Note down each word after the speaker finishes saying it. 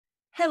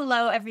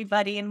Hello,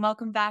 everybody, and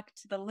welcome back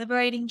to the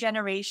Liberating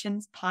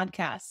Generations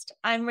podcast.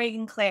 I'm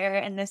Regan Claire,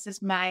 and this is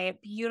my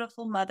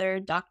beautiful mother,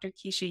 Dr.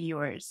 Keesha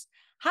Ewers.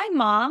 Hi,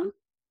 Mom.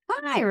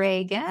 Hi,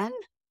 Reagan.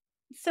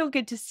 So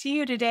good to see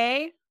you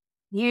today.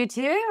 You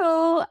too.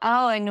 Oh,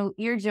 and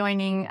you're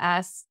joining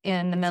us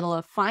in the middle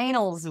of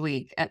finals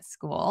week at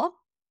school.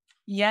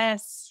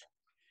 Yes.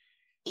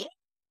 Yeah,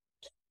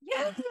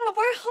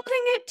 we're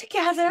holding it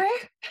together.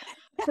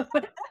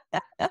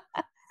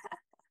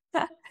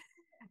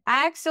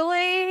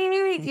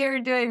 Actually, you're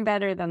doing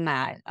better than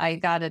that. I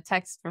got a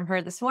text from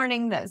her this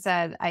morning that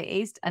said I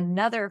aced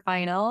another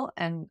final,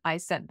 and I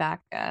sent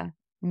back a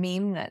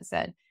meme that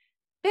said,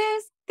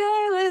 "This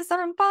girl is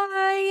on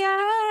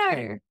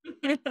fire."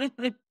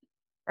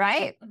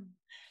 Right?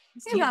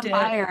 She's You on did.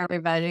 fire,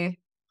 everybody.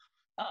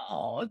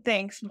 Oh,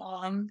 thanks,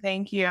 Mom.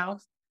 Thank you.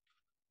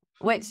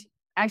 Which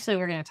actually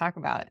we're going to talk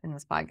about in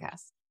this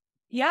podcast.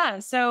 Yeah,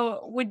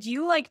 so would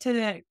you like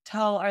to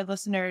tell our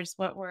listeners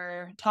what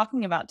we're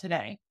talking about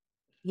today?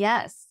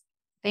 Yes.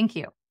 Thank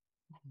you.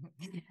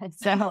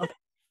 So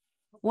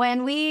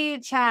when we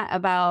chat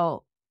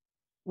about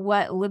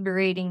what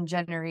liberating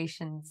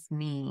generations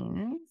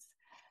means,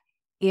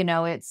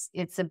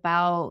 it's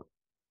about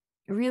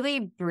really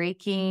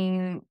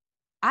breaking,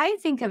 I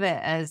think of it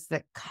as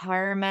the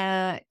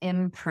karma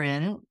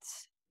imprint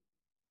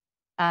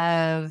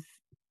of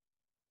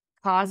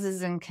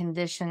causes and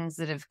conditions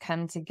that have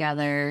come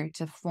together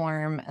to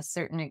form a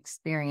certain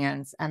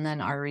experience and then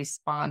our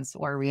response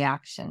or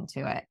reaction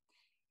to it.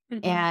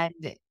 Mhm.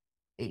 And,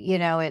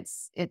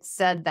 it's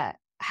said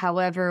that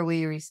however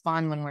we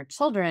respond when we're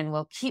children,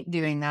 we'll keep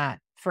doing that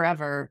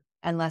forever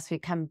unless we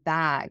come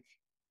back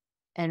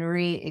and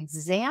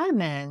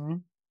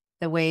re-examine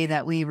the way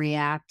that we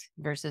react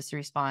versus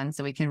respond.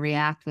 So we can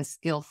react with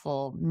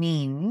skillful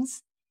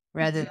means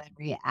rather than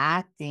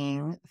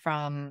reacting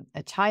from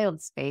a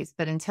child's space.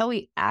 But until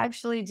we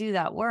actually do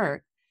that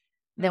work,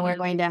 then we're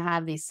going to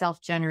have these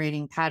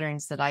self-generating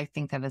patterns that I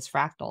think of as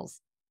fractals.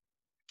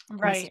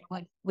 Right.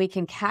 So we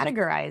can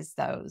categorize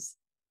those.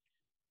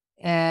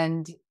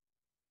 And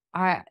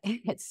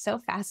it's so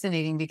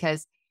fascinating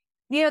because,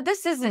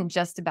 this isn't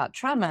just about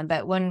trauma,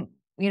 but when,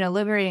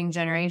 liberating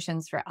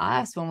generations for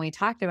us, when we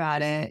talked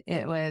about it,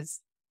 it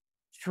was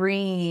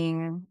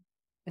freeing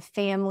the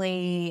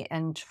family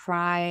and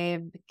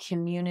tribe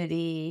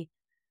community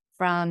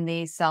from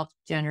these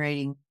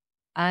self-generating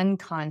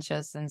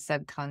unconscious and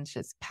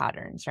subconscious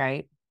patterns,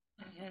 right?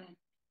 Mhm.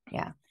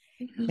 Yeah.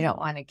 We don't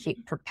want to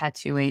keep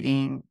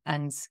perpetuating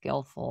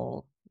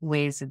unskillful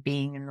ways of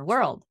being in the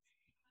world.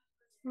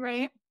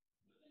 Right.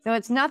 So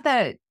it's not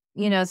that,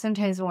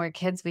 sometimes when we're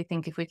kids, we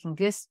think if we can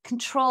just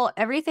control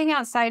everything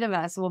outside of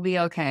us, we'll be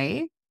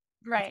okay.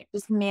 Right.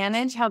 Just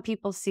manage how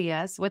people see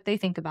us, what they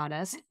think about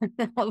us,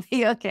 we'll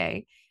be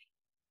okay.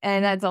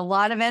 And that's a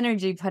lot of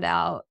energy put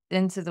out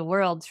into the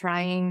world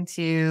trying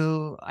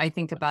to, I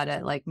think about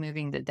it like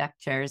moving the deck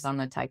chairs on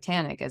the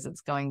Titanic as it's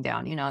going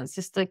down. It's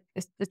just like,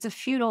 it's a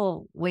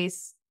futile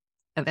waste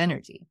of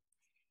energy.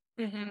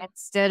 Mhm.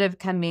 Instead of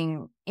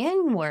coming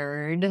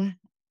inward,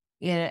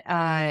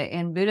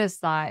 in Buddhist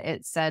thought,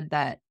 it said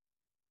that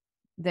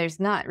there's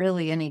not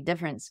really any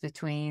difference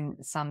between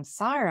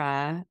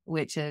samsara,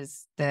 which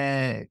is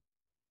the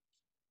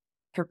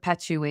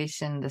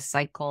perpetuation, the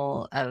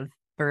cycle of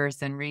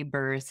birth and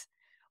rebirth,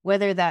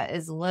 whether that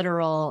is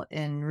literal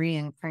in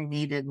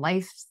reincarnated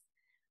life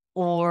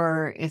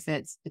or if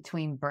it's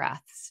between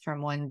breaths,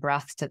 from one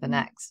breath to the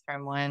next,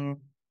 from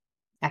one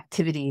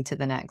activity to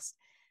the next.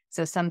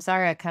 So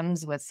samsara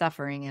comes with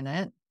suffering in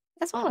it,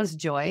 as well as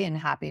joy and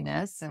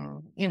happiness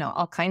and,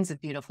 all kinds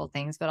of beautiful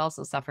things, but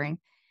also suffering.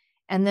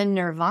 And then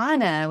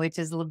nirvana, which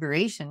is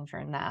liberation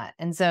from that.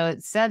 And so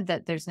it's said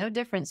that there's no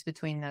difference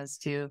between those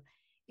two.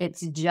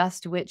 It's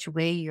just which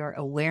way your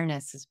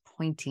awareness is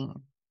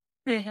pointing.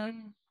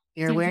 Mhm.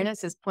 Your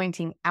awareness is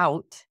pointing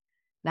out,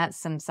 that's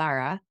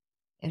samsara.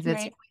 If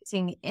it's Right.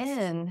 pointing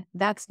in,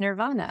 that's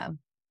nirvana.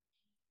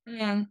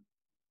 Yeah.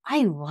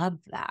 I love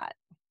that.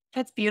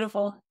 That's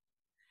beautiful.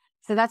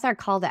 So that's our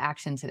call to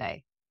action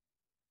today.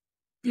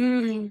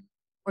 Mhm.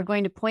 We're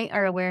going to point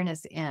our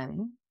awareness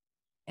in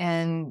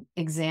and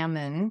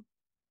examine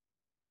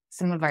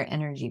some of our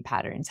energy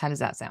patterns. How does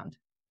that sound?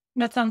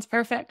 That sounds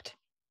perfect.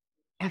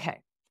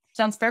 Okay.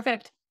 Sounds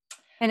perfect.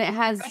 And it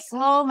has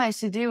so much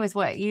to do with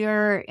what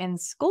you're in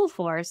school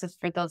for. So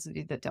for those of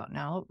you that don't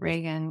know,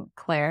 Regan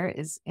Claire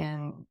is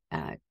in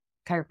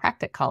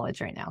chiropractic college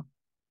right now,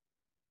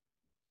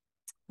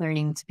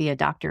 learning to be a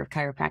doctor of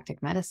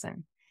chiropractic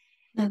medicine.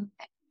 Mm.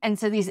 And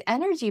so these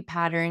energy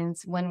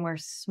patterns, when we're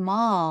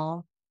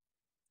small,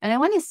 and I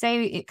want to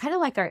say it kind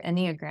of like our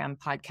Enneagram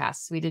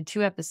podcasts. We did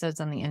 2 episodes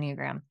on the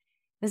Enneagram.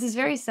 This is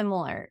very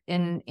similar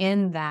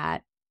in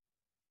that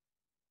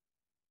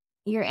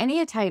your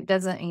Ennea-type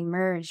doesn't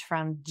emerge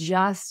from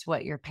just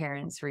what your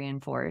parents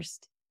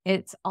reinforced.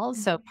 It's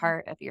also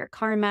part of your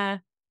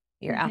karma,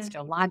 your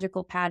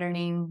astrological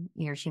patterning,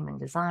 your human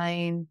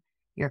design,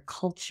 your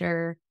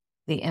culture,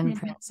 the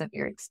imprints of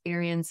your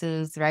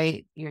experiences,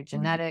 right? Your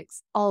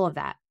genetics, all of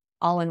that,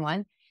 all in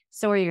one.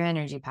 So are your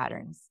energy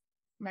patterns.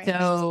 Right.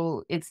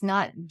 So it's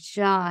not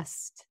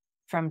just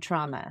from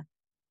trauma,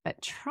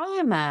 but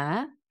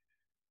trauma,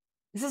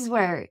 this is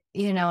where,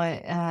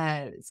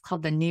 it's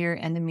called the near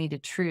enemy to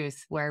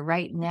truth, where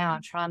right now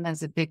trauma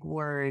is a big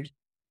word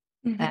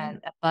and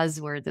a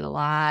buzzword that a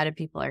lot of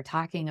people are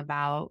talking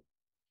about.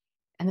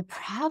 And the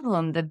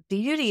problem, the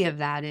beauty of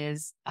that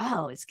is,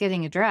 it's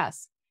getting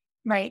addressed.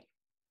 Right.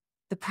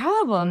 The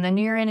problem, the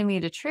near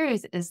enemy to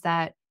truth, is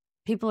that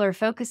people are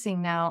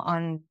focusing now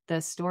on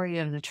the story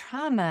of the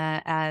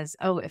trauma as,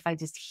 if I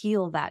just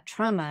heal that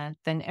trauma,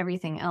 then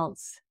everything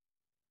else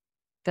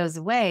goes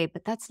away.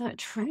 But that's not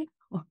true.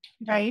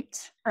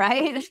 Right.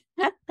 Right?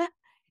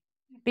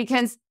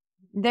 Because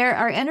there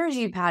are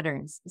energy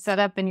patterns set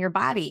up in your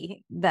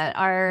body that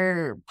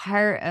are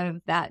part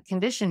of that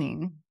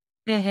conditioning.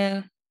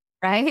 Mm-hmm.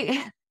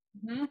 Right?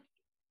 Mm-hmm.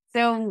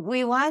 So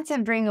we want to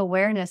bring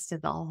awareness to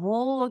the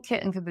whole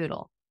kit and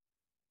caboodle.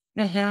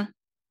 Mm-hmm.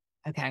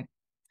 Okay.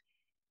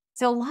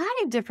 So a lot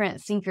of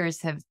different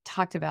thinkers have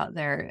talked about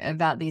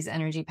these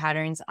energy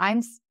patterns.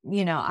 I'm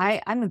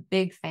a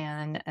big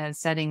fan of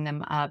setting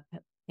them up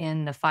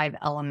in the 5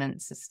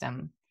 element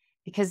system,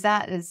 because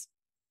that is,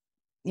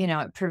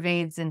 it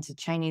pervades into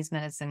Chinese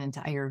medicine, into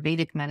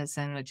Ayurvedic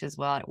medicine, which is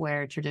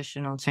where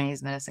traditional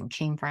Chinese medicine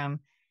came from.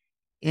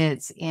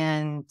 It's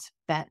in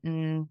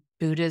Tibetan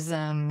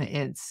Buddhism.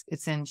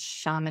 It's in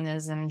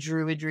shamanism,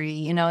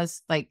 druidry.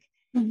 It's like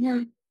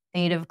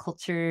native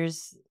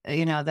cultures,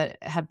 that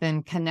have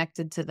been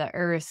connected to the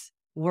earth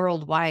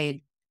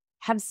worldwide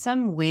have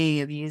some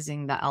way of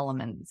using the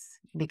elements,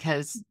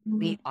 because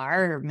we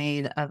are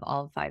made of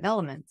all 5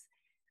 elements.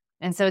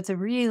 And so it's a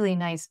really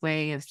nice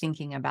way of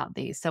thinking about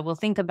these. So we'll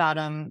think about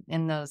them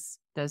in those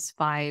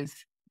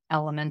 5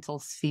 elemental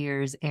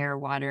spheres: air,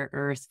 water,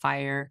 earth,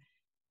 fire,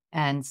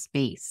 and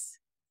space.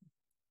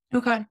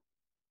 Okay.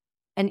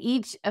 And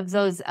each of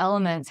those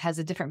elements has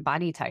a different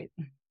body type.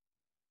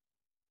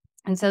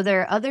 And so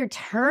there are other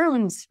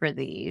terms for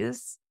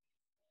these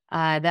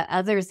that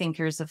other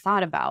thinkers have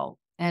thought about.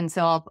 And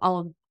so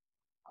I'll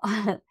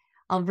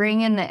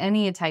bring in the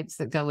Ennea-types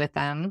that go with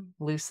them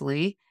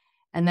loosely.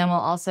 And then we'll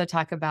also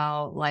talk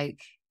about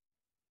like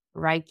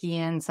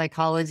Reichian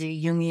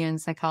psychology, Jungian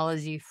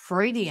psychology,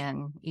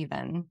 Freudian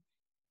even.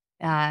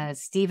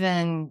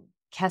 Stephen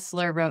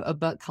Kessler wrote a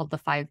book called The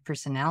 5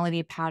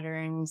 Personality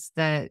Patterns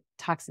that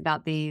talks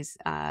about these.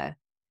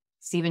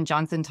 Stephen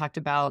Johnson talked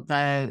about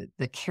the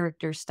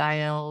character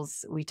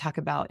styles. We talk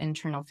about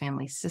internal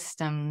family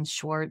systems,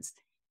 Schwartz.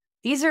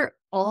 This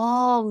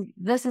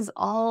is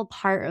all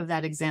part of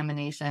that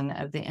examination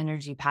of the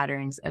energy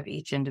patterns of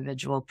each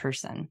individual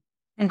person.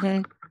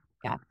 Mm-hmm.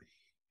 Yeah.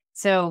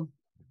 So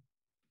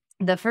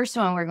the first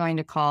one we're going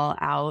to call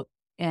out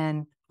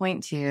and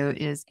point to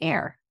is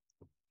air.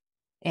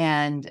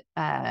 And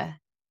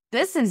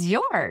this is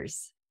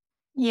yours.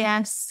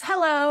 Yes.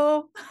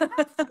 Hello.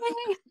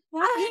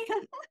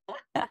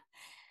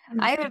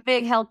 I have a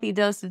big healthy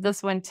dose of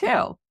this one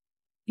too.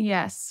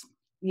 Yes.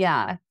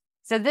 Yeah.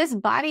 So this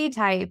body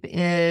type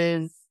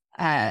is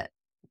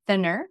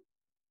thinner,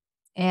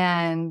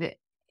 and the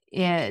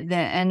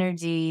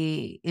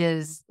energy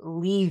is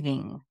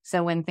leaving.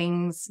 So when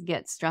things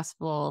get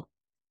stressful,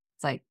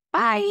 it's like,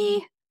 bye.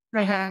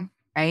 Right.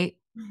 Right.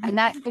 And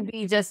that could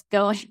be just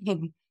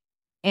going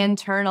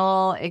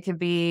internal. It could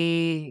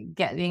be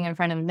getting in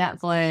front of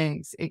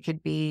Netflix. It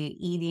could be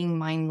eating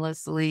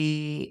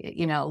mindlessly,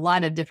 a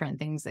lot of different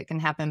things that can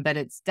happen, but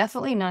it's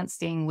definitely not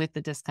staying with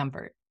the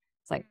discomfort.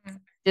 It's like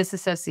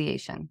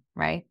disassociation,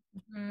 right?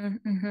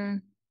 Mm-hmm.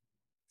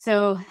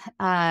 So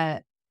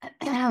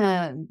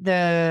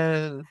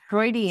the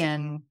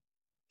Freudian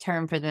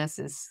term for this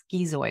is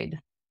schizoid.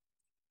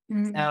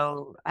 Mm-hmm.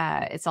 So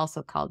it's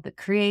also called the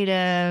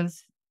creative.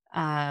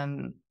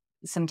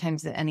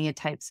 Sometimes the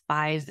Ennea-types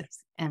 5s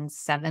and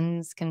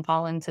 7s can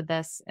fall into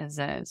this as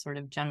a sort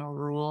of general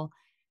rule.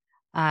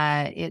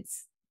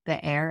 It's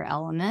the air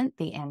element,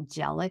 the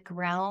angelic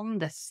realm,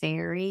 the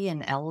fairy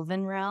and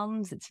elven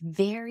realms. It's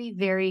very,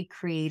 very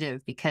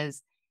creative,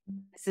 because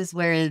this is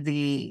where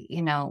the,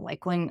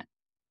 like when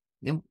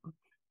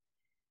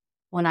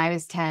I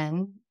was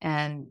 10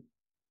 and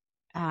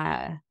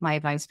my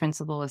vice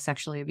principal was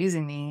sexually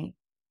abusing me,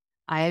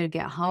 I would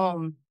get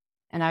home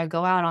and I would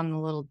go out on the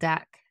little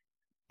deck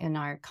in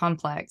our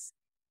complex,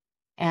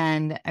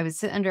 and I would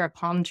sit under a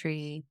palm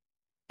tree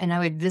and I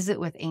would visit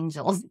with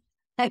angels.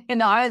 I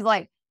was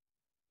like,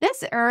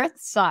 this earth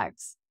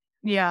sucks.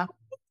 Yeah.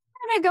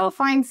 I'm gonna go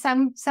find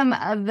some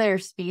other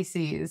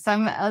species,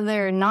 some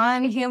other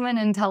non-human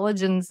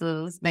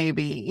intelligences,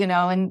 maybe,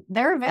 and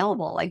they're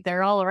available, like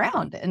they're all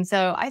around. And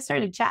so I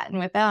started chatting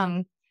with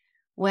them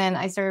when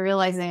I started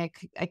realizing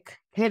I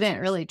couldn't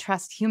really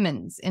trust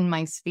humans in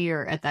my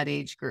sphere at that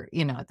age group,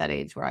 at that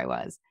age where I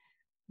was.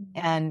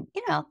 And,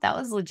 that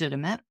was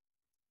legitimate.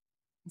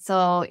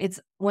 So it's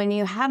when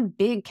you have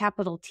big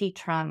capital T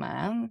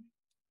trauma,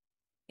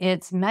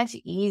 it's much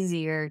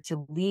easier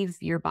to leave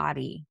your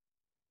body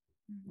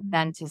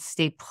than to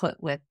stay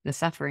put with the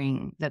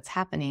suffering that's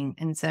happening.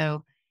 And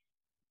so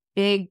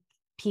big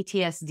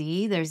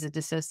PTSD, there's a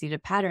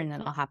dissociative pattern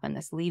that'll happen,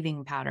 this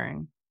leaving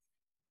pattern.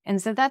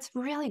 And so that's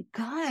really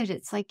good.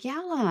 It's like,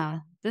 yeah,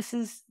 this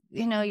is,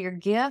 your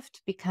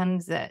gift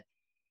becomes that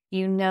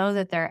you know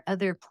that there are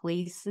other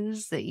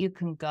places that you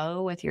can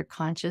go with your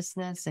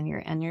consciousness and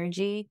your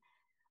energy.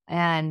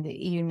 And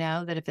you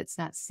know that if it's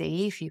not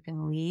safe, you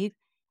can leave.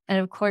 And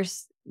of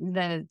course,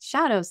 the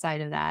shadow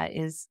side of that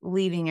is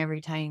leaving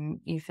every time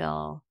you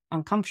feel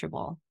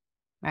uncomfortable,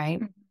 right?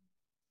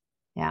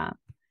 Yeah.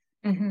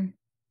 Mm-hmm.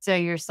 So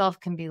yourself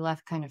can be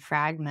left kind of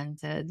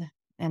fragmented.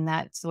 And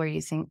that's where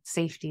you think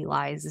safety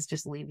lies, is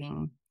just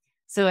leaving.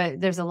 So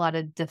there's a lot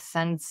of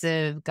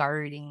defensive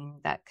guarding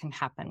that can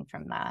happen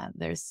from that.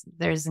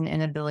 There's an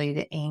inability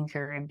to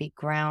anchor and be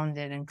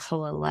grounded and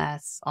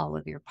coalesce all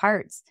of your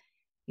parts.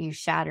 You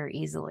shatter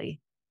easily.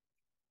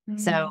 Mm-hmm.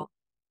 So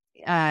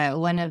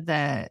one of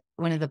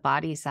the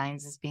body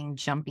signs is being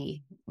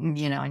jumpy, and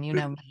you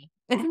know me.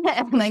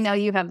 And I know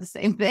you have the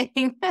same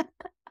thing.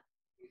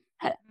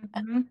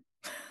 Mm-hmm.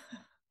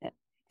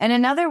 And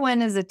another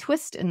one is a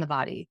twist in the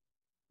body,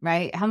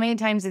 right? How many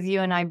times have you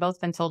and I both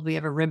been told we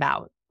have a rib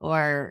out,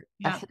 or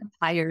a Yeah. hip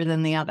higher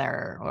than the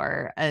other,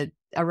 or a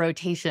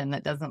rotation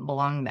that doesn't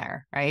belong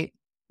there, right?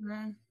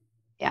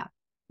 Yeah.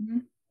 Mm-hmm.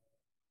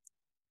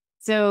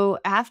 So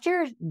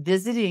after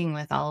visiting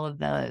with all of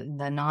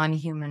the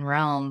non-human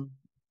realm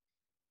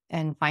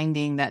and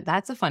finding that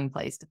that's a fun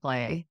place to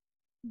play,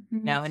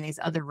 Mm-hmm. in these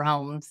other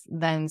realms,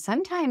 then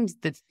sometimes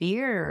the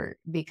fear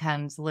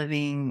becomes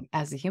living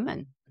as a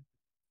human,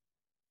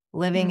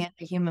 living in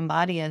the human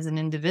body as an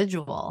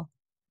individual,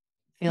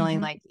 feeling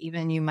Mm-hmm. like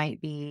even you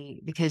might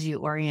be, because you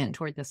orient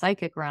toward the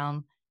psychic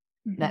realm,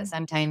 that Mm-hmm.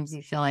 sometimes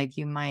you feel like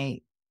you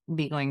might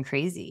be going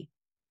crazy,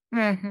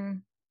 Mm-hmm.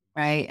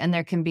 right? And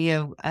there can be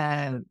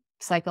a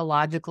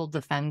psychological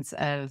defense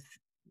of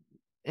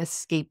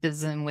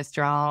escapism,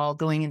 withdrawal,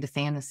 going into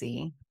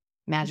fantasy,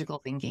 magical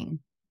thinking.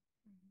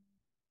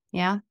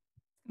 Yeah.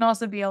 Can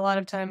also be a lot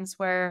of times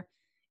where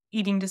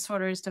eating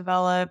disorders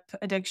develop,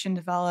 addiction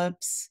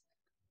develops,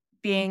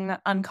 being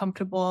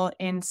uncomfortable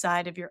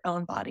inside of your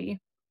own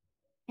body,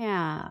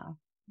 Yeah.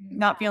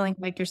 not feeling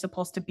like you're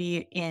supposed to be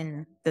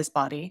in this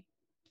body.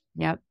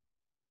 Yep.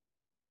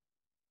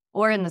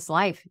 Or in this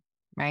life,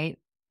 right?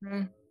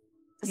 Mm.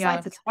 This Yeah.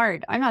 life is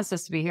hard. I'm not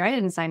supposed to be here. I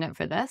didn't sign up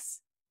for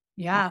this.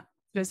 Uh, Yeah.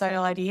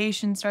 Suicidal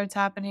ideation starts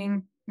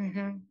happening.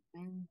 Mm-hmm.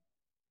 mm,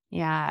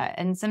 yeah.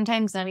 And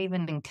sometimes not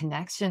even in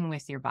connection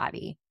with your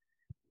body.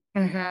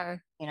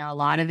 Mm-hmm. A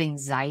lot of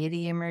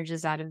anxiety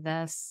emerges out of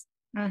this.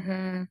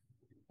 Mm-hmm.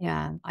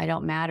 Yeah. I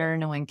don't matter.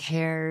 No one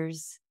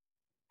cares.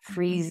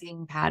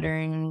 Freezing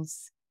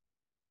patterns.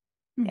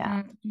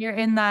 Yeah. Mm-hmm. You're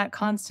in that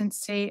constant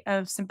state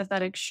of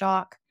sympathetic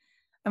shock.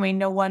 I mean,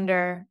 no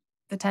wonder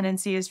the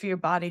tendency is for your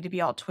body to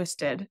be all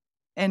twisted.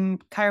 In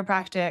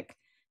chiropractic,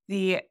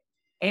 the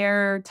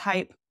air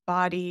type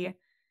body,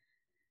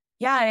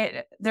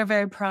 yeah, they're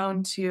very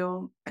prone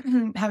to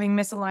having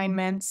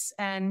misalignments.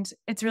 And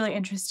it's really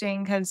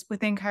interesting because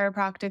within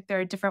chiropractic, there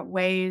are different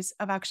ways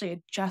of actually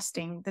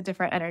adjusting the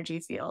different energy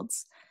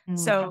fields. Mm.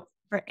 So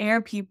for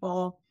air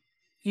people,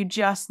 you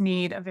just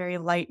need a very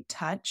light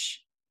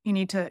touch. You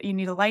need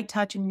a light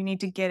touch, and you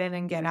need to get in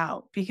and get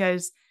out,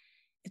 because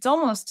it's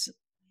almost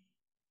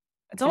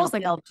it's It'll almost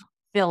like a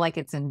feel like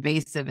it's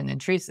invasive and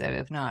intrusive,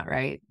 if not,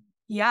 right?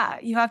 yeah,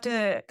 you have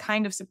to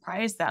kind of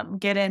surprise them,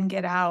 get in,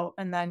 get out,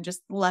 and then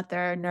just let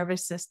their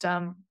nervous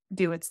system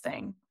do its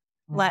thing.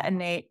 Let Mm.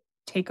 innate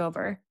take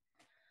over.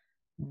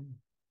 Mm.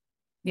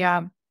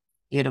 Yeah.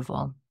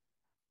 Beautiful.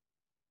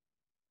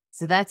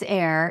 So that's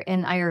air.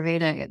 In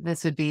Ayurveda,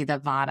 this would be the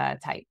Vata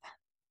type.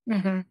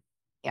 Mhm.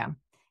 Yeah.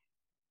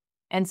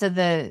 And so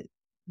the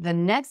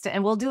next,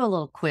 and we'll do a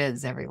little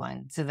quiz,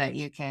 everyone, so that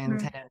you can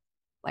Mm. kind of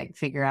like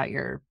figure out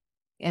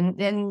and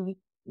then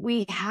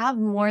we have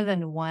more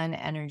than one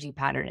energy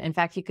pattern. In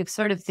fact, you could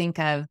sort of think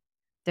of,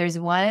 there's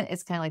one,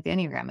 it's kind of like the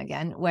Enneagram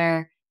again,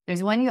 where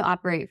there's one you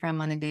operate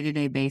from on a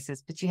day-to-day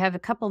basis, but you have a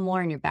couple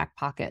more in your back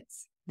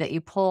pockets that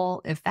you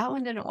pull. If that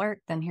one didn't work,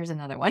 then here's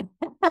another one.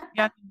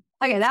 Yeah.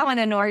 Okay, that one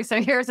didn't work,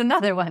 so here's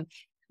another one.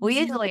 We Mhm.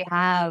 usually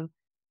have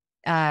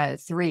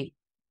three,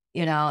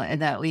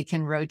 and that we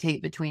can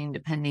rotate between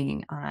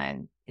depending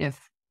on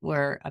if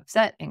we're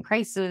upset in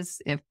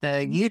crisis, if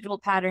the usual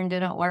pattern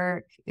didn't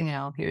work,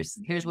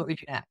 here's what we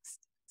do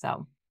next.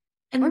 So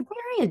we're And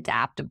very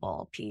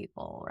adaptable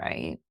people,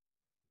 right?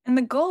 and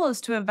the goal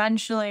is to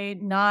eventually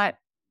not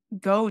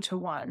go to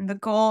one. The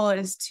goal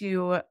is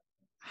to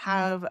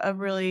have a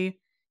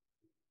really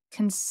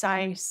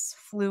concise,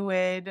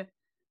 fluid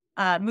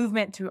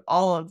movement through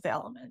all of the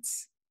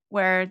elements,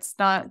 where it's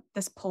not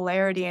this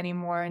polarity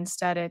anymore.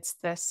 Instead, it's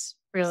this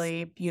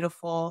really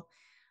beautiful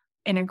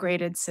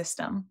integrated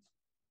system.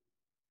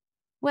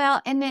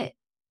 Well, and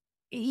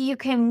you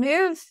can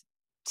move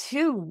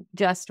to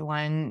just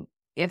one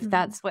if Mhm.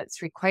 that's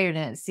what's required.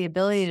 And it's the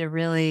ability to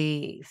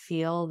really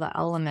feel the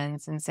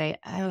elements and say,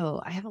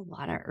 oh, I have a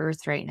lot of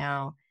earth right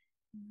now.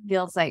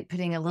 Feels like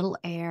putting a little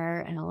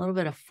air and a little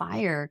bit of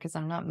fire because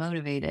I'm not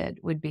motivated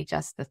would be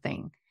just the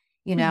thing,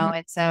 Mhm.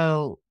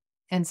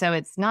 and so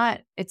it's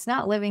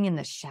not living in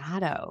the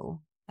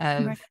shadow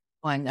Right. of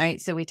one,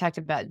 right? So we talked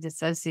about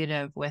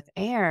dissociative with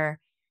air.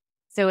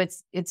 So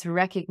it's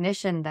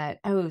recognition that,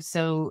 oh,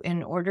 so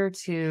in order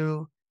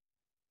to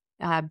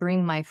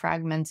bring my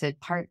fragmented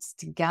parts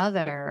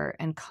together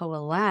and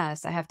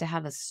coalesce, I have to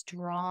have a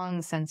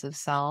strong sense of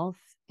self,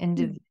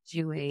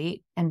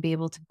 individuate, and be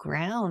able to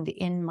ground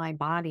in my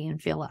body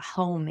and feel at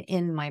home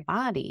in my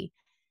body.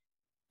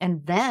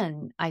 And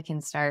then I can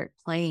start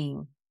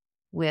playing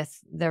with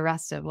the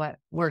rest of what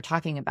we're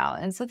talking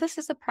about. And so this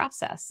is a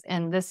process.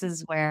 And this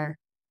is where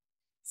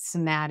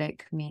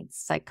somatic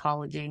meets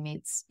psychology,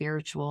 meets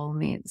spiritual,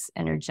 meets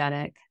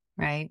energetic,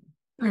 right?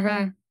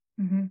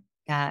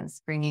 Yeah, it's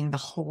bringing the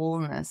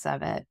wholeness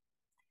of it.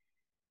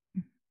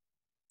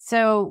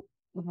 So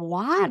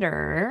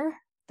water,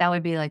 that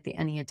would be like the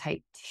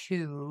Ennea-type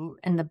 2,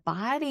 and the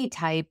body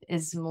type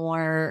is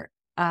more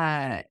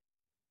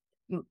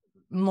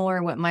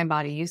more what my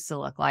body used to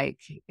look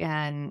like.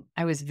 And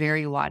I was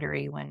very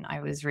watery when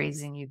I was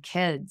raising you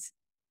kids.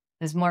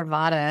 It was more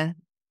Vata,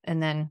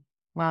 and then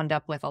wound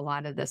up with a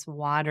lot of this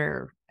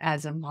water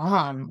as a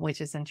mom,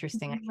 which is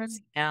interesting. I can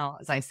see now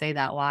as I say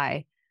that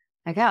why.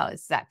 Like, oh,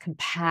 it's that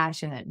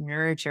compassionate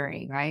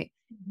nurturing, right?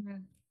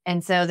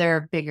 And so there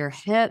are bigger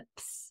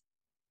hips,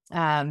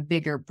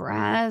 bigger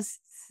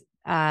breasts.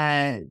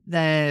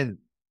 The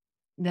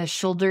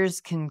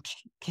shoulders can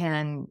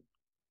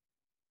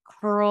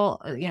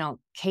curl,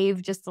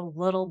 cave just a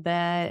little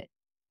bit.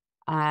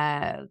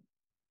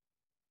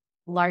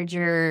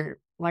 Larger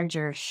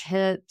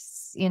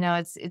hips.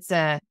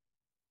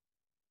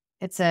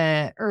 It's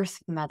a earth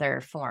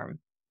mother form.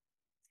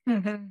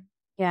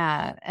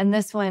 Yeah, and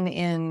this one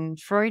in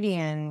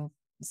Freudian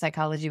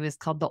psychology was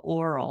called the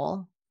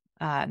oral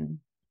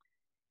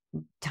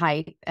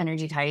type,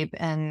 energy type,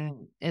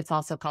 and it's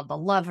also called the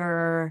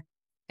lover.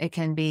 It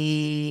can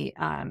be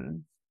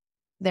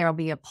there'll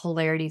be a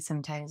polarity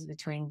sometimes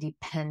between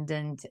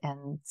dependent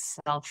and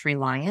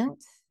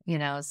self-reliant,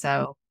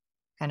 so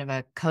kind of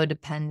a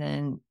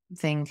codependent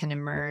thing can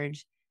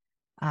emerge.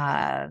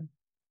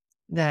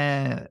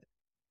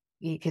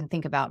 You can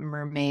think about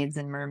mermaids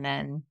and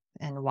mermen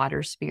and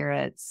water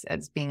spirits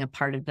as being a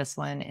part of this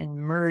one, and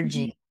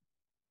merging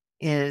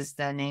is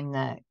the name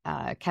that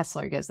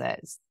Kessler gives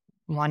that,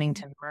 wanting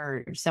to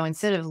merge. So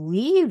instead of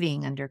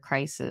leaving under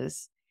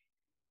crisis,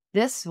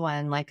 this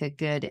one, like a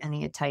good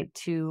Ennea-type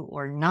 2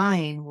 or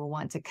 9, will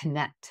want to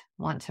connect,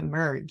 want to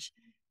merge.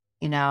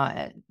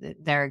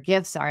 Their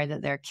gifts are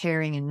that they're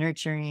caring and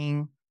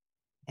nurturing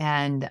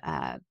and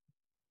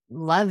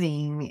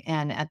loving,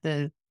 and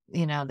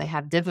they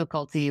have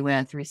difficulty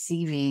with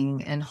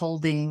receiving and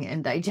holding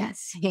and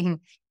digesting,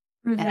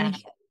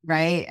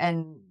 right?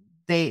 And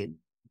they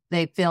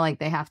feel like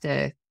they have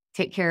to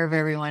take care of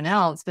everyone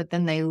else, but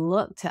then they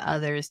look to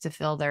others to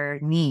fill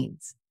their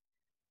needs.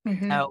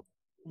 So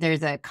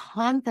there's a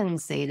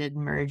compensated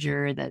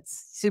merger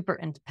that's super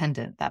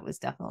independent. That was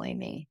definitely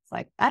me. It's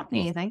like, I don't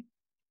need anything.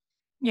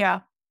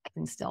 Yeah. I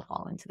can still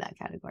fall into that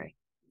category.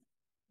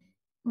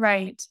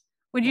 Right.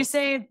 Would you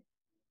say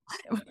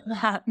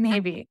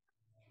maybe?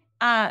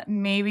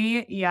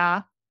 Maybe,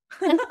 yeah.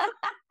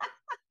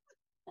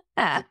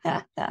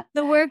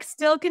 The work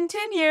still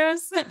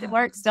continues. The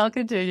work still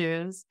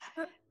continues.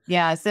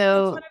 Yeah.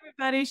 So that's what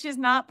everybody, she's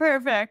not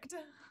perfect.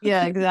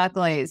 Yeah,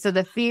 exactly. So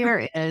the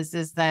fear is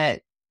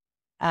that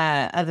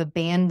of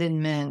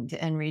abandonment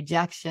and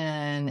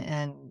rejection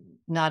and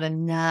not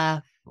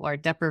enough or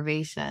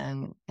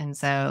deprivation. And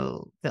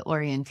so the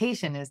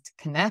orientation is to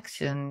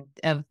connection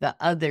of the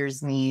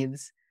other's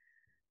needs,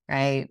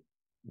 right?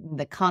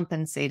 The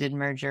compensated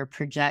merger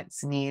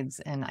projects needs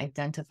and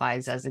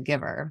identifies as a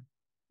giver.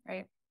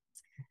 Right.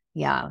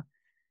 Yeah.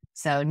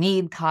 So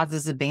need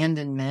causes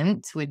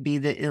abandonment would be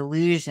the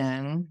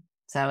illusion.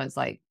 So it's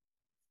like,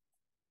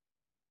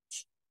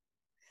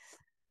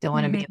 don't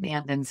want to be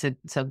abandoned,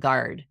 so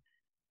guard.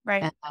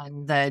 Right.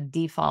 And the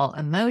default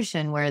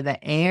emotion, where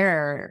the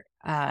air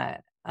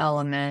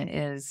element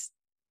is,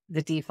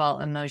 the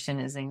default emotion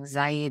is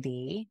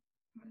anxiety,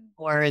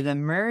 or the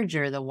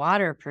merger, the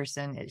water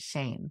person, is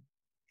shame.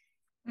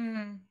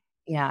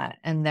 Yeah.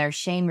 And their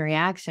shame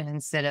reaction,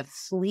 instead of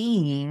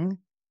fleeing,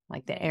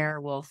 like the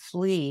air will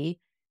flee,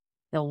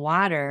 the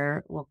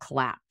water will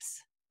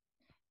collapse.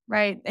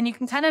 Right. And you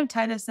can kind of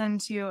tie this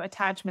into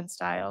attachment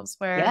styles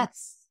where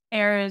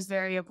air is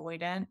very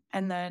avoidant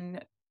and then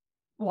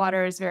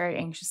water is very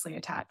anxiously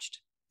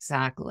attached.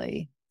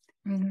 Exactly.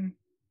 And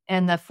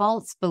the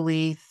false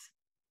belief,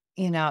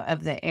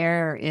 of the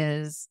air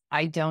is,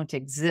 I don't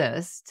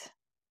exist.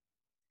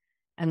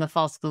 And the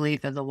false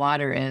belief of the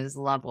water is,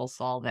 love will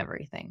solve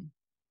everything.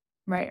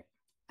 Right.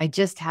 I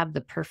just have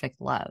the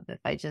perfect love. If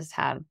I just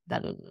have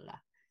that.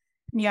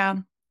 Yeah.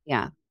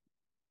 Yeah.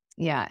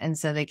 Yeah. And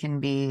so they can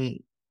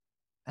be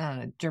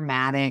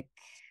dramatic.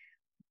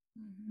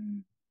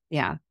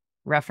 Yeah.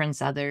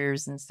 Reference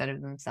others instead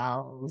of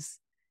themselves.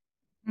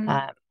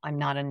 I'm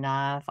not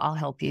enough. I'll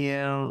help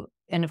you.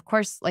 And of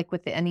course, like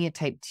with the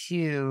Ennea-type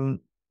 2,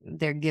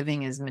 their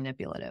giving is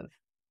manipulative.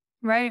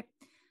 Right.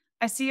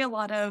 I see a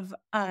lot of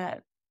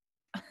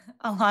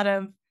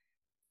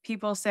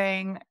people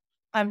saying,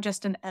 I'm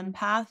just an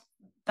empath.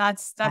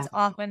 That's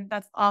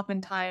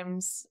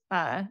oftentimes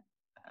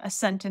a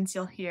sentence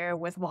you'll hear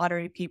with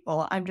watery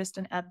people. I'm just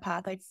an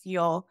empath. I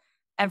feel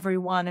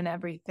everyone and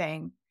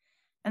everything.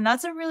 And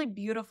that's a really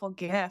beautiful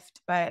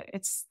gift, but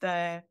it's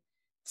the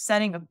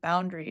setting of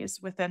boundaries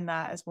within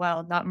that as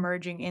well, not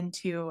merging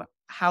into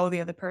how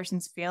the other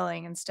person's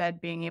feeling, instead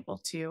being able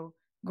to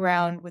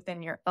ground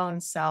within your own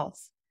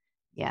self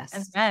and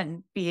Yes.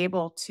 then be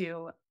able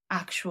to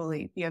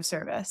actually be of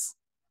service.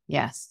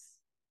 Yes.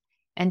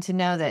 And to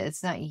know that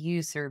it's not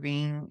you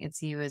serving,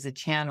 it's you as a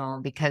channel,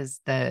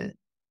 because the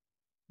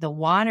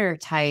water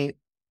type,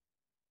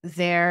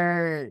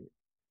 their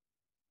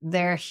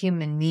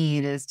human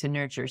need is to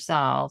nurture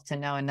self, to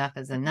know enough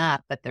is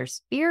enough, but their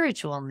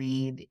spiritual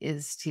need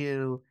is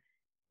to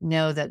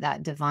know that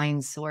that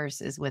divine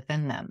source is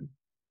within them.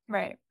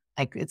 Right.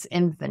 Like it's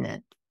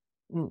infinite.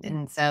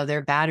 And so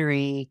their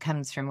battery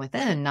comes from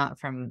within, not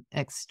from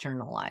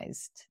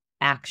externalized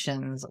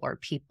actions or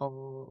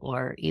people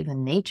or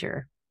even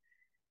nature.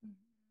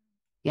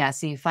 Yeah.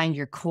 So you find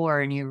your core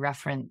and you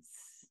reference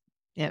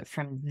it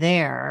from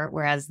there.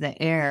 Whereas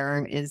the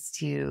air is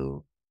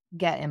to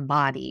get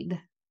embodied,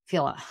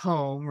 feel at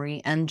home,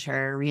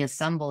 re-enter,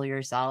 reassemble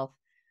yourself.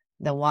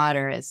 The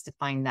water is to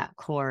find that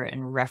core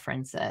and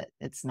reference it.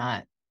 It's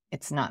not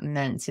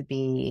meant to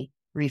be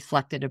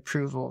reflected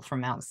approval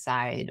from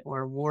outside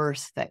or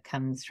worth that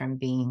comes from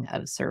being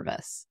of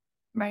service.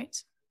 Right.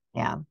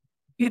 Yeah.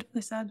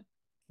 Beautifully said.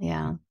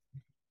 Yeah.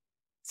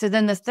 So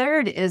then the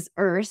third is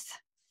earth.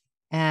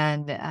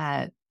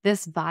 And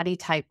this body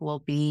type will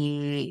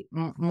be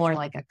more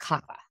like a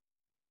kappa.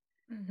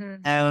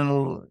 Mm-hmm.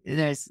 So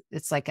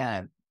it's like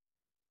I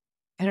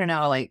don't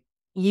know, like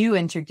you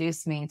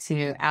introduced me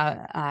to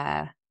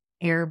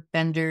air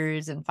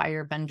benders and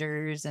fire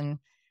benders and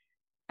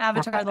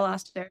Avatar: The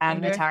Last Airbender.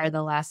 Avatar: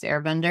 The Last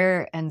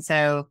Airbender. And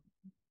so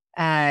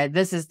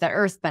this is the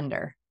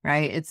earthbender,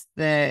 right? It's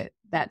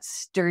that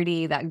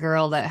sturdy, that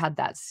girl that had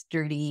that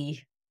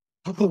sturdy,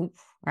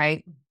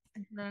 right?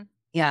 Mm-hmm.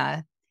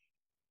 Yeah.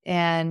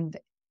 And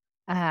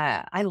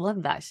I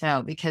love that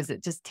show because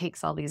it just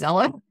takes all these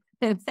elements.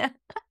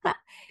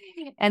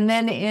 And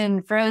then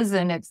in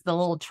Frozen, it's the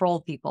little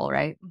troll people,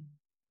 right?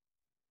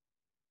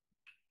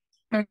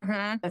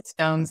 Mm-hmm. The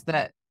stones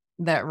that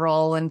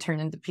roll and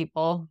turn into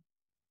people.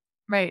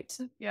 Right.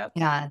 Yep.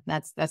 Yeah,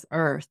 that's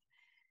Earth.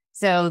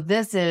 So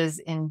this is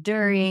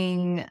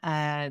enduring.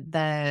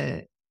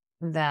 The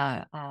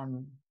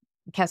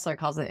Kessler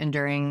calls it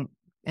enduring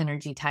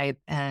energy type,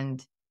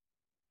 and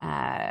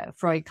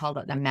Freud called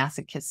it the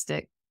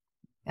masochistic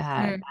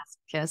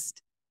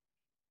masochist.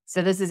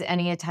 So this is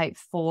Ennea-type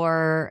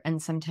 4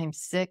 and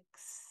sometimes 6.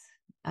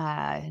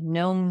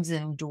 Gnomes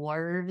and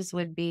dwarves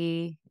would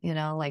be,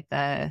 like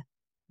the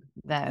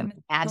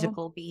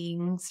magical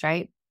beings,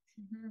 right?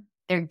 Mm-hmm.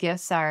 Their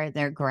gifts are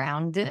they're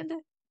grounded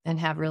and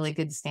have really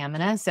good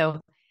stamina.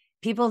 So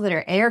people that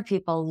are air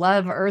people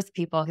love earth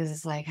people because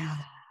it's like,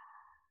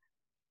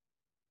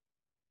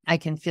 I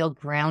can feel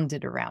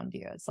grounded around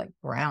you. It's like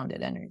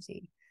grounded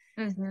energy.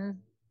 Mm-hmm.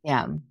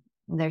 Yeah.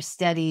 They're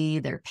steady,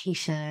 they're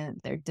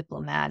patient, they're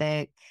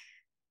diplomatic.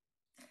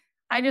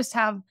 I just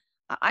have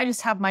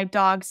my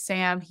dog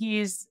Sam.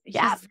 He's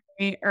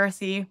very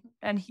earthy,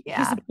 and he's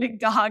a big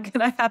dog,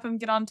 and I have him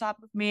get on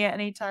top of me at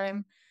any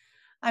time.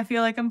 I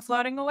feel like I'm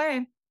floating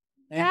away.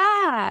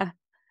 Yeah.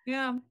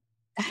 Yeah.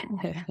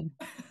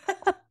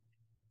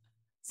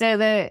 So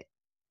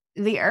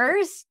the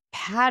earth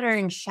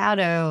pattern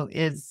shadow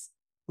is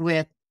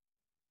with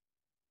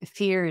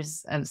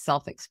fears of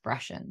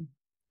self-expression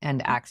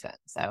and action.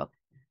 So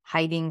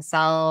hiding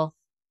self.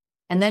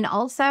 And then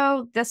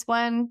also this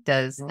one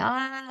does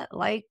not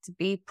like to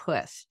be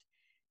pushed.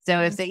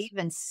 So if they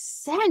even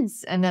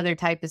sense another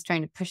type is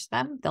trying to push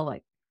them, they'll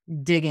like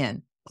dig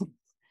in.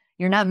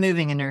 You're not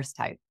moving an earth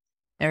type.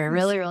 They're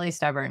really, really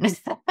stubborn.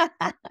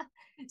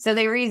 So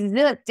they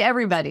resist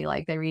everybody.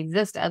 Like they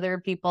resist other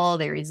people.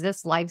 They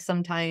resist life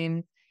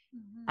sometimes.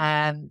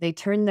 They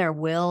turn their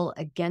will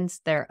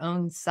against their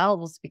own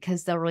selves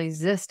because they'll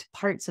resist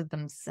parts of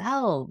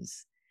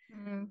themselves.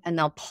 And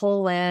they'll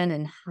pull in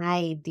and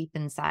hide deep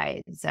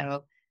inside.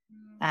 So,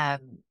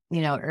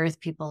 earth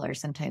people are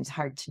sometimes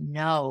hard to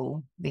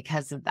know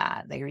because of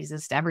that. They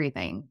resist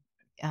everything.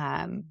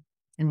 And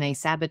they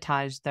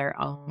sabotage their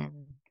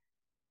own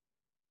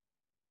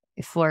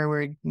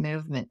forward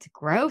movement to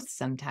growth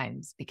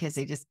sometimes because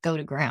they just go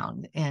to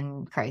ground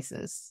in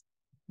crisis.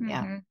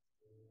 Yeah.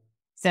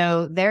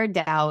 So their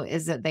doubt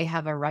is that they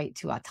have a right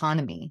to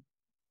autonomy,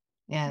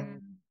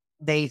 and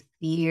they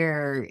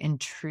fear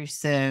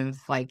intrusive,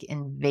 like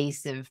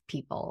invasive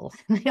people.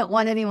 They don't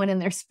want anyone in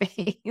their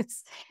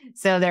space.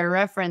 So their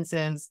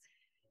references,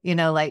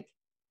 like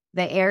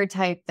the air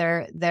type,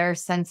 their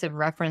sense of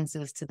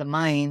references to the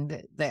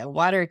mind, the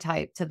water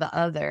type to the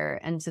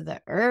other, and to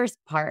the earth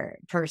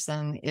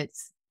person,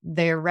 it's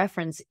their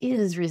reference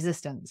is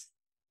resistance.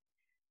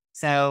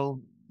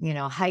 So,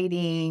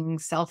 hiding,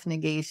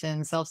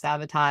 self-negation,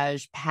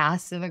 self-sabotage,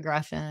 passive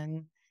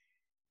aggression.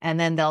 And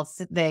then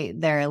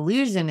their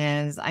illusion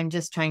is, I'm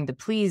just trying to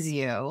please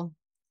you.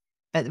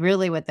 But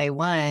really what they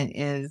want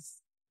is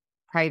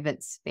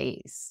private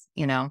space.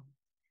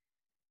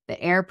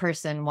 The air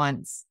person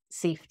wants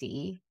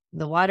safety.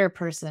 The water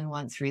person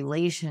wants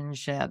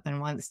relationship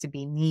and wants to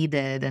be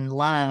needed and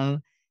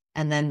loved.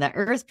 And then the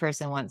earth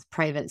person wants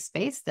private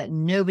space that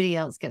nobody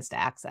else gets to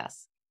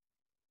access.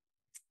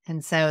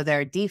 And so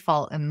their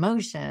default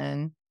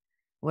emotion,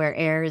 where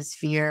air is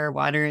fear,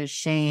 water is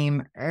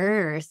shame,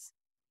 earth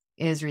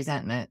is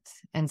resentment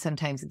and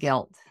sometimes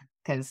guilt,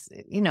 because,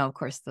 of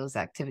course, those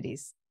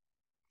activities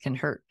can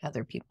hurt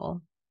other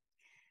people.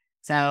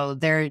 So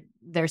their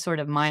sort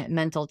of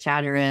mental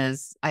chatter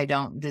is, I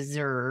don't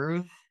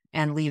deserve,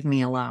 and leave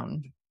me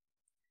alone.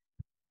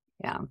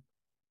 Yeah.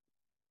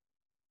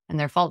 And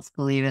their false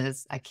belief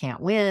is, I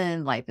can't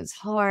win. Life is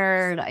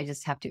hard. I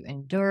just have to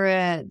endure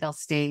it. They'll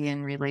stay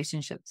in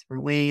relationships for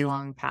way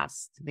long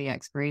past the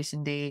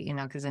expiration date,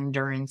 because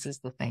endurance is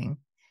the thing.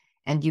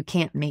 And you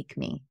can't make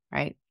me,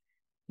 right?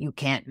 You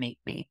can't make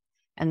me.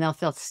 And they'll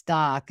feel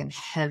stuck and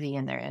heavy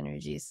in their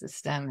energy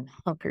system and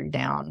hunkered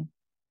down.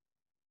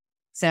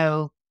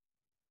 So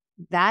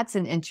that's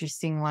an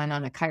interesting one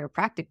on a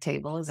chiropractic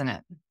table, isn't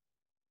it?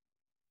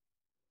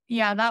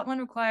 Yeah, that one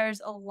requires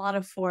a lot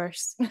of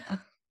force.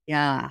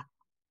 Yeah.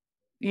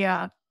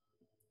 Yeah.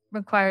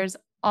 Requires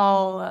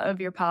all of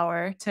your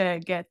power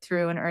to get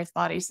through an earth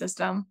body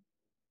system.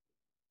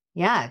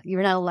 Yeah.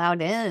 You're not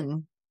allowed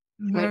in.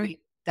 Mhm.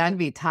 That'd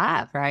be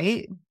tough,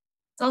 right?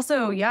 It's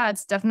also,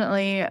 it's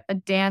definitely a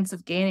dance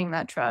of gaining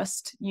that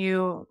trust.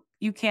 You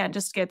can't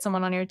just get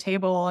someone on your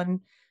table and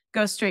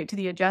go straight to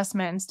the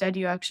adjustment. Instead,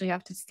 you actually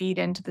have to feed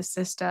into the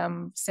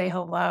system, say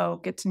hello,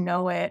 get to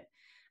know it.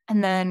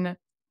 And then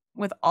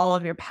with all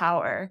of your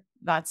power,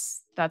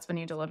 that's when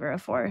you deliver a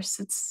force.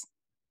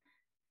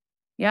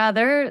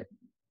 They're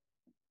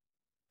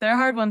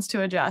hard ones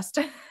to adjust.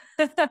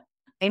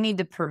 They need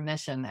to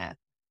permission it.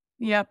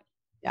 Yep.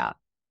 Yeah.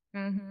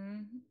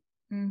 Mhm.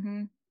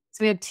 Mhm.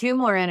 So we have two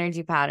more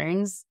energy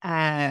patterns.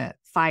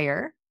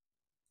 Fire.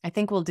 I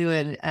think we'll do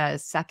a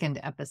second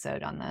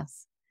episode on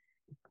this.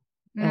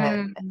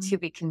 To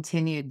be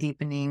continued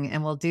deepening,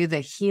 and we'll do the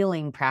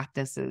healing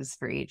practices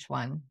for each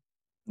one.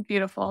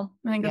 Beautiful.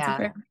 I think that's a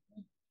great.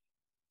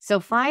 So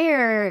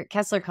fire,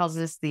 Kessler calls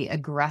this the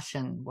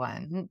aggression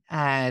one.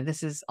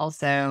 This is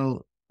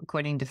also,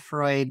 according to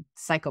Freud,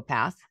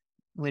 psychopath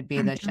would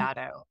be the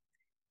shadow.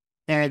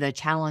 They're the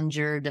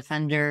challenger,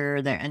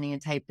 defender. Their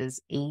Ennea-type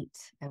is 8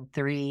 and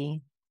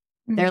 3.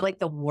 They're like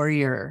the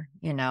warrior,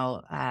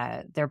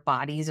 their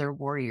bodies are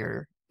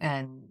warrior,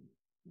 and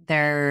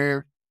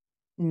their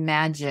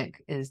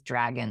magic is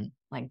dragon,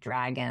 like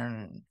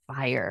dragon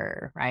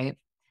fire, right?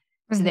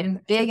 So they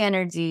have big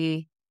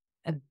energy,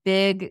 a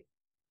big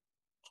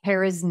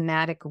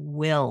charismatic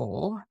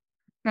will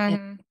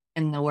in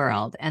the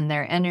world, and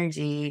their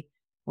energy,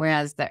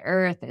 whereas the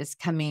earth is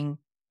coming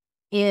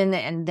in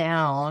and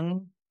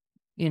down,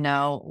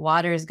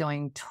 water is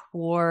going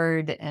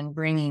toward and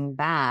bringing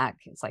back.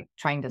 It's like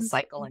trying to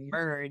cycle and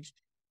merge.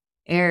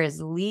 Air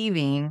is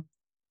leaving.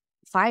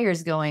 Fire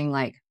is going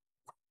like,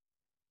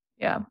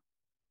 yeah.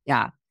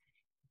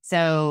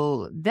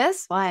 So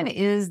this one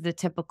is the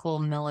typical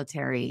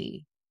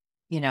military,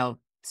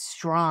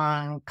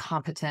 strong,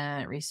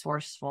 competent,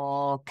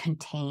 resourceful,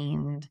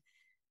 contained.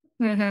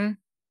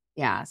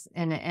 Yes.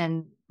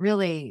 And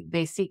really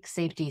they seek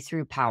safety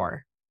through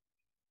power.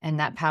 And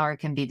that power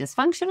can be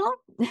dysfunctional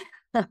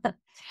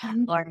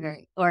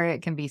or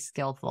it can be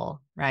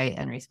skillful, right?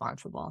 And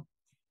responsible.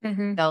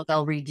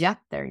 They'll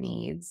reject their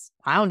needs.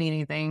 I don't need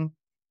anything.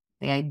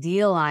 They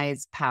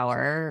idealize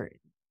power.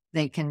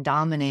 They can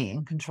dominate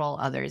and control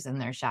others in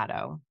their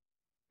shadow.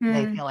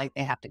 They feel like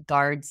they have to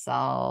guard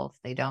self.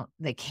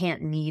 They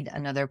can't need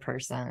another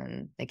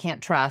person. They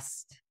can't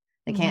trust.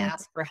 They can't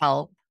ask for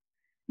help.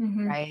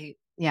 Right?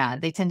 Yeah.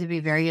 They tend to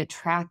be very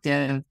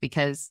attractive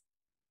because,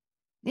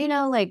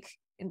 like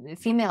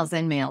females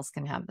and males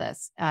can have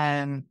this.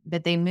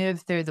 But they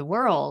move through the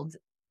world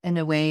in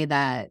a way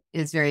that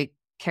is very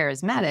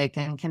charismatic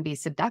and can be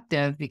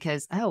seductive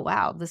because, oh,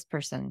 wow, this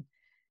person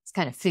has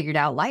kind of figured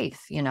out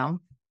life,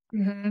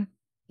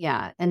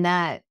 Yeah.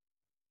 And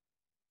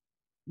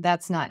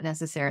that's not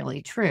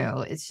necessarily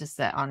true. It's just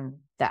that on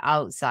the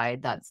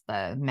outside, that's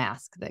the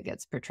mask that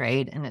gets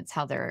portrayed, and it's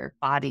how their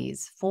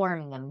bodies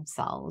form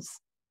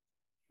themselves.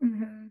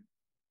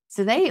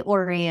 So they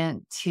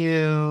orient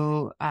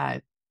to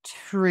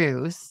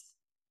truth,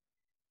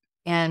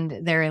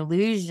 and their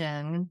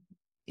illusion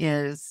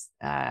is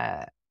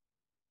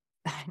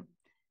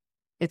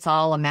it's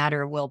all a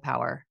matter of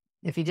willpower.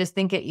 If you just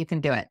think it, you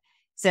can do it.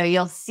 So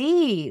you'll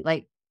see,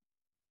 like,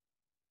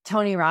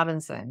 Tony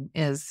Robinson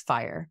is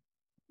fire.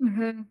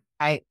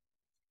 Right?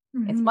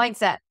 It's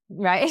mindset,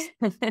 right?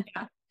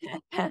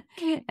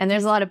 And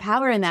there's a lot of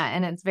power in that,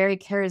 and it's very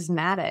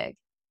charismatic.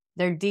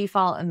 Their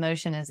default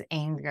emotion is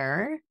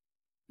anger.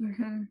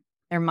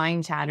 Their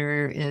mind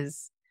chatter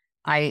is,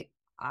 I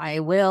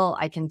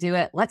can do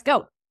it. Let's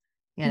go.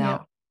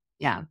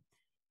 Yeah.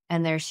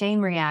 And their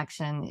shame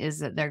reaction is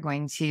that they're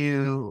going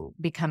to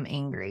become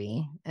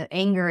angry.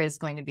 Anger is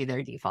going to be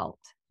their default.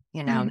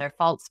 Their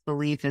false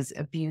belief is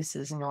abuse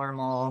is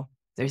normal.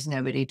 There's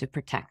nobody to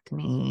protect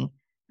me.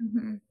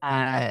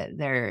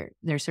 Their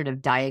sort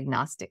of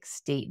diagnostic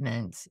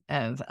statement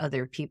of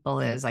other people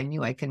is, I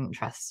knew I couldn't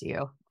trust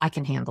you. I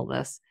can handle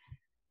this.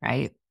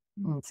 Right.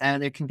 And so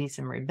there can be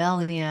some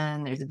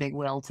rebellion. There's a big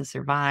will to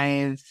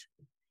survive.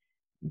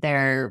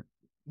 Their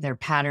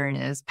pattern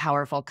is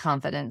powerful,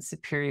 confident,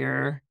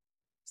 superior.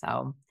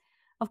 So,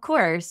 of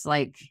course,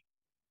 like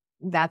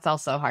that's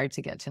also hard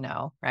to get to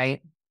know,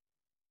 right?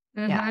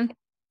 Yeah.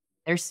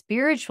 Their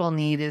spiritual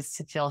need is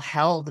to feel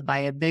held by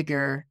a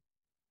bigger,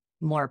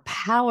 more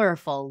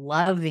powerful,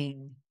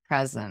 loving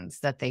presence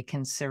that they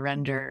can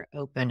surrender,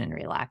 open, and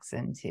relax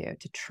into,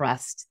 to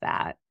trust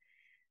that.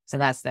 So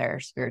that's their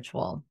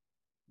spiritual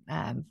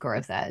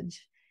growth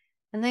edge.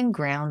 And then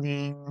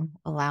grounding,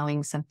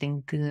 allowing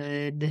something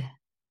good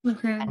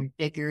and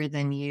bigger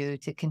than you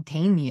to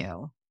contain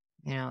you,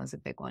 is a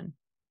big one.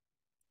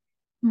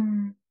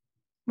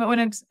 What would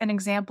an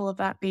example of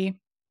that be?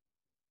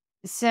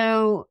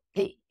 So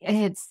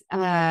it's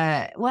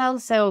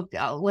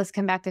let's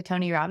come back to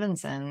Tony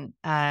Robinson,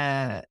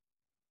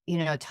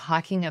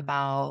 talking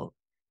about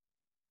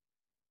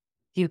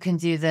you can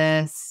do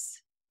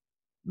this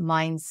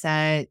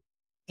mindset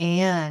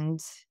and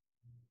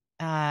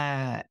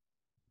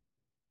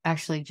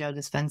actually Joe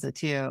Dispenza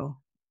too.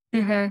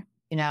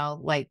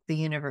 Like the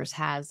universe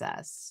has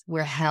us.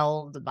 We're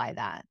held by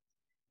that.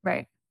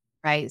 Right.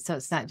 Right. So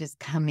it's not just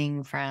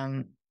coming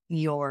from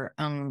your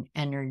own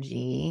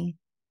energy,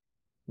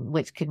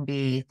 which can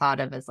be thought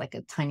of as like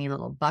a tiny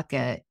little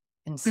bucket.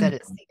 Instead,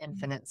 it's the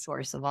infinite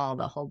source of all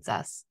that holds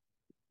us.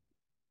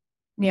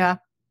 Yeah.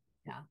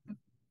 Yeah.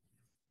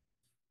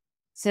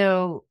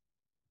 So,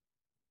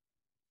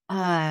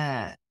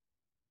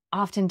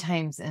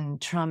 oftentimes in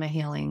trauma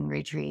healing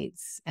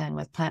retreats and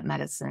with plant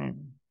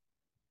medicine,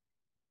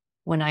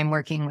 when I'm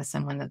working with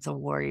someone that's a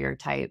warrior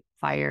type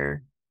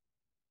fire,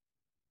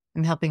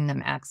 I'm helping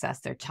them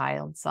access their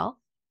child self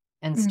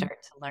and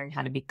start to learn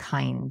how to be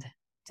kind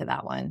to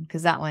that one,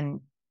 because that one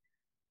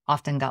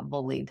often got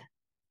bullied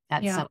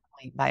at some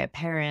point by a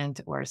parent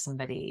or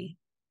somebody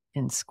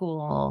in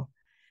school,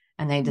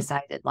 and they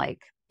decided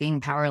like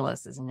being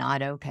powerless is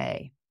not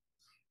okay.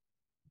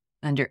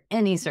 Under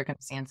any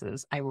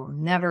circumstances, I will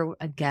never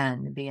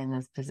again be in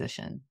this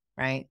position,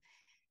 right?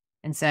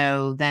 And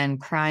so then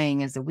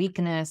crying is a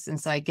weakness, and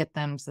so I get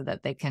them so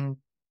that they can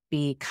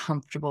be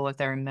comfortable with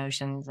their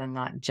emotions and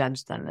not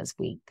judge them as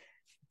weak.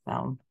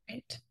 So,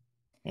 right.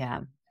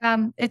 Yeah.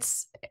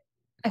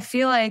 I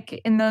feel like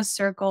in those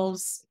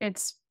circles,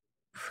 it's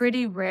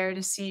pretty rare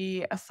to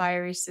see a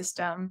fiery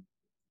system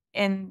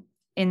in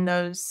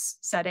those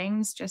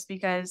settings, just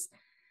because,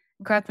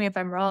 correct me if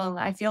I'm wrong,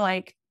 I feel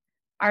like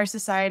our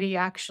society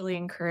actually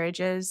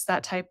encourages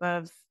that type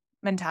of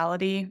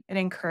mentality. It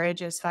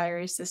encourages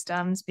fiery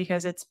systems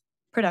because it's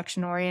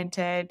production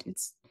oriented.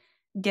 It's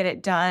get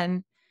it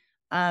done,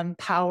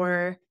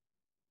 power,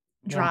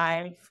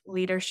 drive,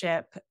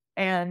 leadership,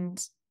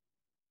 and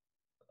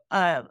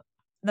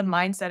the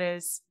mindset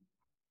is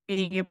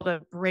being able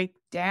to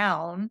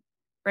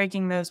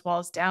breaking those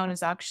walls down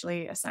is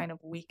actually a sign of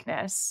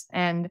weakness.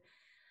 And a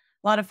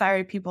lot of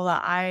fiery people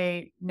that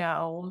I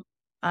know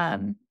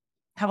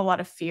have a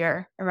lot of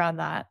fear around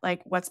that.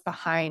 Like, what's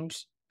behind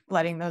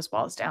letting those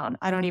walls down?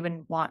 I don't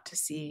even want to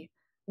see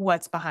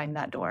what's behind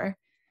that door.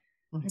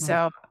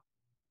 So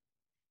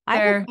I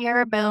have a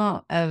fair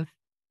amount of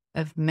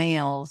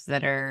males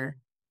that are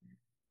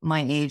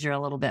my age or a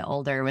little bit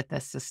older with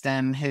this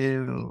system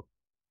who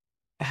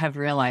have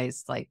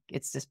realized like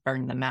it's just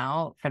burned them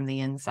out from the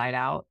inside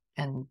out.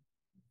 And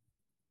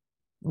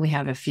we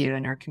have a few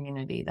in our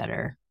community that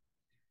are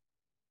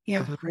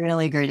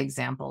really great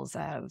examples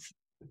of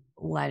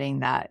letting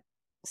that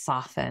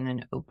soften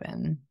and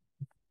open.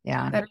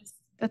 Yeah.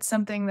 That's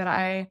something that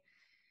I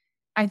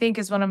think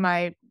is one of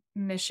my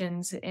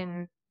missions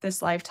in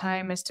this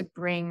lifetime, is to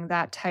bring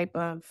that type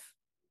of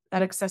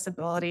that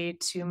accessibility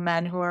to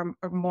men who are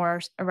more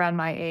around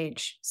my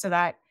age, so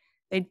that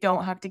they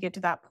don't have to get to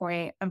that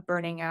point of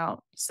burning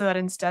out, so that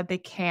instead they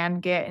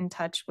can get in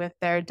touch with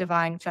their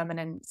divine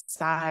feminine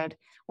side,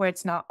 where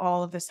it's not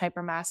all of this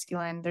hyper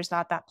masculine. There's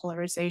not that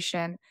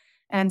polarization.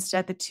 And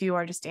instead the two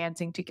are just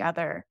dancing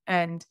together.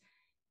 And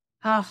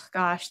oh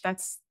gosh,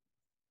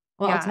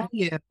 I'll tell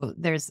you,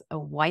 there's a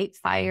white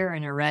fire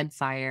and a red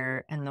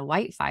fire, and the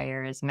white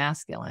fire is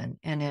masculine,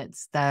 and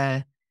it's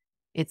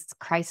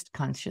Christ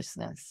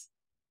consciousness.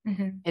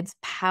 It's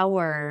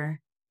power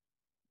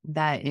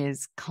that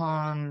is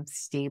calm,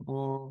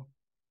 stable,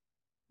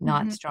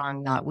 not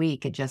strong, not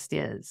weak. It just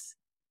is.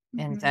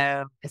 And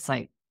so it's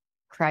like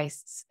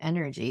Christ's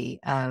energy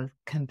of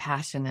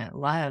compassionate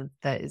love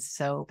that is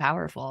so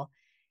powerful.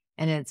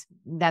 And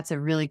that's a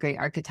really great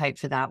archetype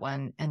for that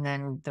one. And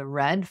then the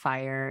red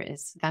fire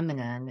is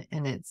feminine,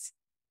 and it's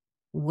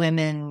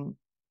women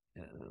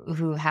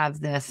who have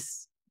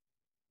this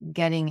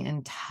getting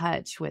in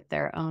touch with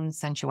their own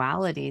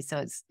sensuality.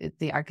 So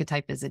the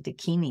archetype is a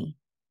dakini.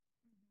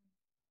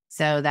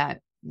 So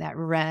that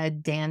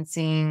red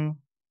dancing,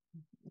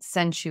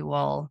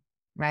 sensual,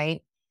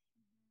 right?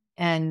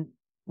 And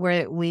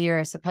we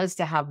are supposed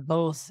to have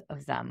both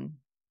of them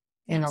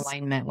in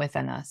alignment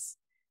within us.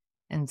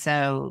 And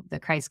so the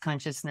Christ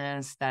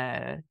consciousness,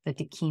 the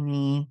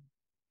Dakini,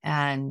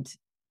 and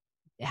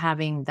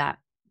having that,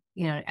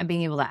 and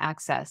being able to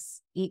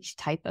access each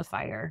type of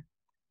fire.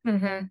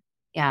 Mm-hmm.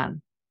 Yeah.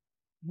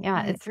 Yeah.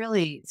 Right. It's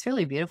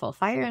really beautiful.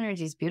 Fire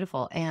energy is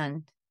beautiful.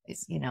 And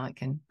it's, it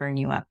can burn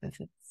you up if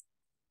you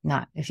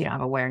don't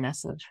have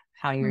awareness of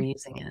how you're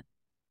using it.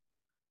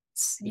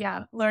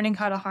 Yeah. Learning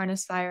how to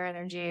harness fire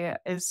energy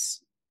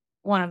is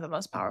one of the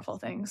most powerful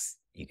things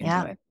you can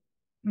do it.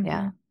 Mm-hmm.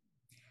 Yeah.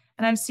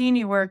 And I've seen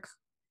you work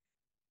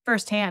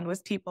firsthand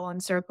with people in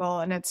circle,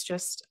 and it's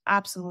just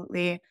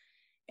absolutely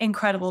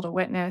incredible to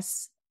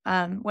witness.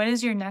 When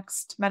is your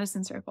next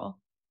medicine circle?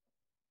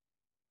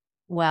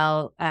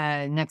 Well,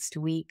 next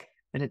week,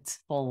 but it's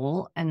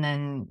full. And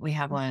then we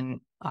have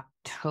one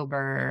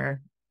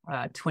October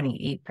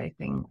 28th, I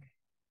think.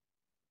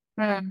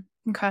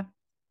 Okay.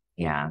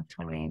 Yeah,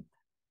 28th.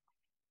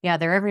 Yeah,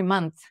 they're every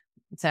month.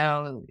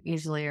 So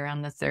usually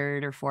around the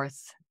third or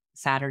fourth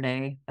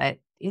Saturday, but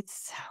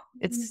it's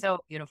so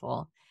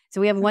beautiful.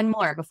 So we have one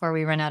more before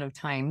we run out of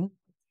time.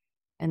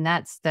 And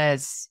that's the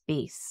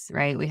space,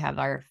 right? We have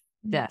our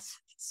death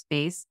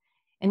space.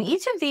 And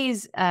each of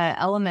these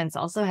elements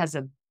also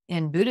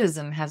in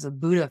Buddhism, has a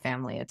Buddha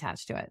family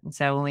attached to it. And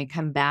so when we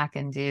come back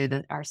and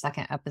do our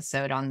second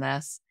episode on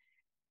this,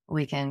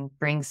 we can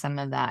bring some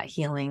of that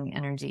healing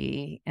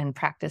energy and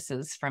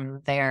practices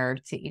from there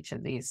to each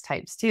of these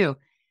types too.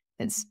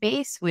 But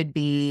space would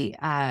be,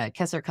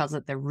 Kessler calls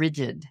it the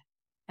rigid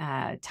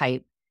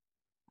type,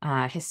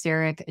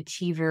 hysteric,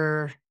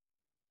 achiever,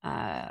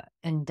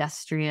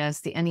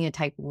 industrious, the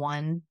Ennea-type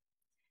 1.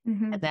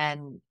 Mm-hmm. And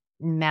then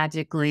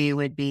magically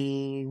would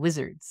be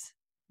wizards.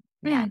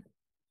 Yeah.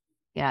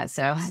 Yeah.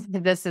 So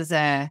this is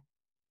the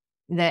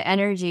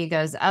energy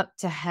goes up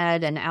to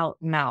head and out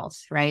mouth,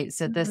 right?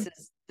 So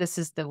this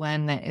is the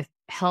one that if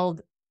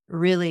held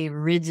really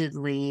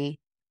rigidly,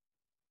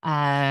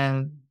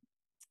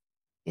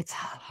 it's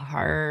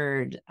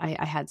hard.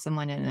 I had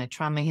someone in a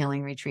trauma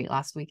healing retreat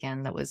last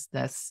weekend that was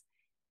this,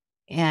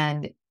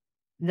 and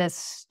the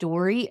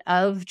story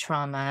of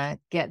trauma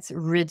gets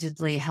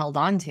rigidly held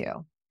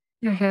onto.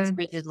 It's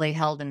rigidly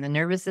held in the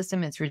nervous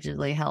system. It's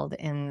rigidly held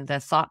in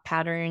the thought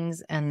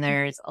patterns. And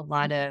there's a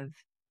lot of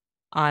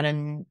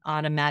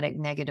automatic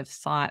negative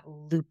thought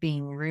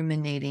looping,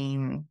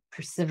 ruminating,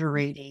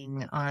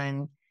 perseverating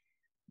on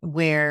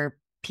where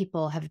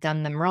people have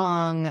done them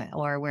wrong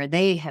or where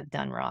they have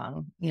done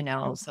wrong,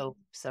 so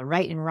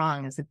right and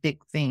wrong is a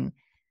big thing.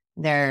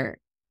 Their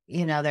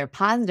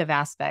positive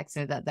aspects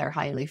are that they're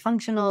highly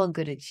functional,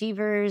 good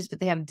achievers, but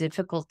they have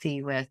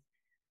difficulty with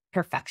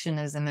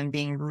perfectionism and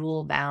being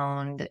rule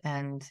bound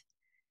and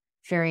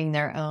fearing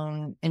their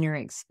own inner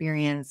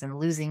experience and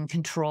losing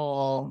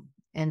control.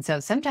 And so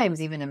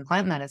sometimes even in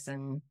plant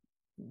medicine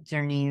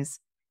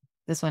journeys,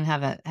 this one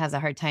has a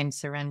hard time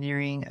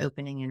surrendering,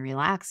 opening, and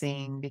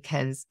relaxing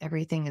because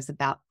everything is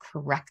about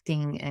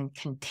correcting and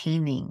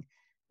containing,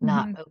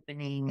 not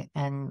opening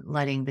and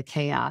letting the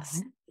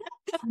chaos.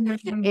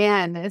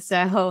 And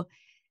so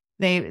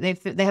they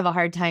have a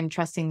hard time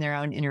trusting their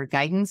own inner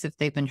guidance. If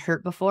they've been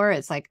hurt before,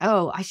 it's like,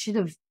 oh, I should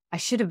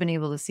have been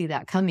able to see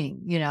that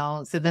coming,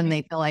 So then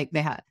they feel like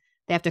they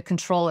have to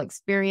control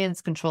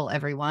experience, control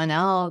everyone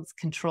else,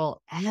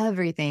 control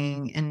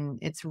everything. And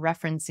it's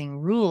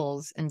referencing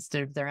rules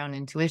instead of their own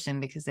intuition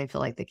because they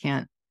feel like they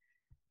can't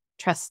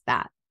trust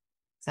that.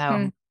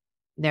 So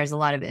there's a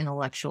lot of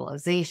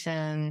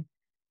intellectualization.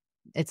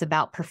 It's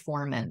about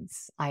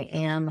performance. I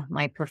am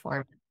my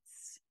performance,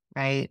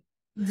 right?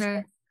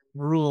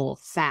 Rule,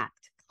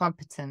 fact,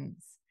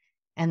 competence.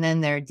 And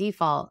then their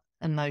default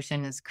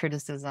emotion is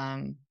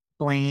criticism,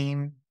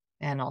 blame,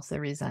 and also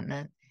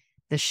resentment.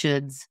 The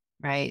shoulds,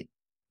 right?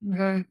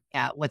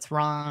 Yeah, what's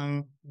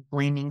wrong,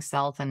 blaming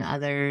self and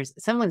others.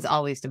 Someone's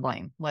always to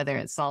blame, whether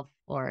it's self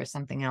or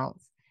something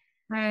else.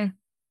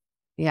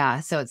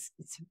 Yeah, so it's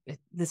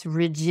this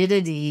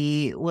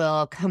rigidity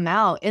will come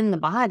out in the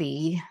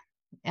body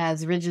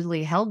as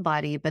rigidly held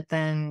body, but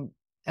then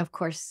of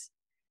course,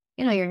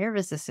 your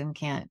nervous system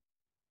can't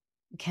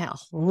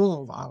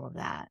hold all of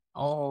that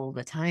all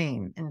the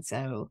time. And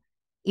so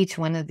each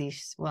one of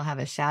these will have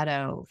a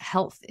shadow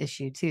health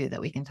issue too that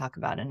we can talk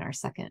about in our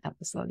second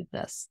episode of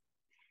this.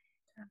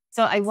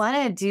 So I want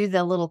to do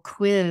the little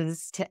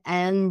quiz to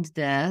end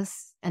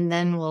this, and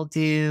then we'll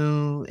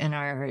do in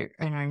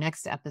our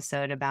next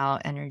episode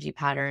about energy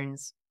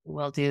patterns,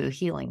 we'll do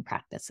healing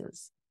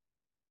practices.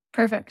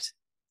 Perfect.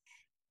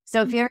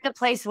 So if you're in a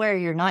place where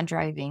you're not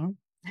driving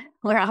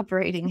or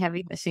operating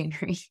heavy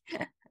machinery,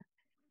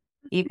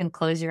 you can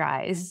close your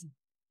eyes.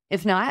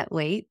 If not,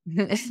 wait.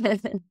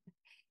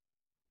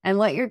 And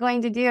what you're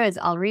going to do is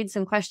I'll read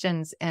some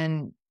questions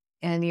and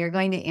you're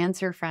going to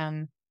answer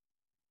from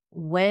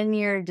when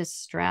you're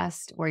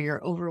distressed or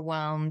you're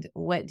overwhelmed,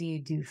 what do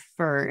you do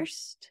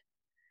first?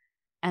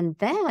 And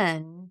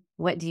then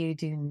what do you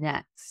do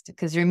next?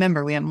 Because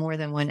remember, we have more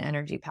than one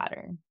energy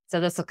pattern.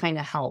 So this will kind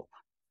of help,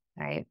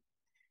 right?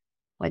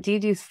 What do you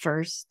do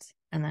first?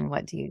 And then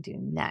what do you do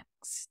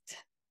next?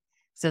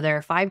 So there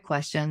are 5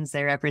 questions.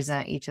 They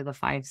represent each of the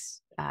 5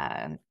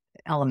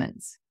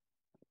 elements.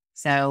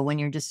 So when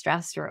you're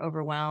distressed or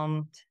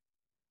overwhelmed,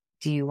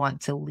 do you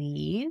want to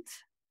leave?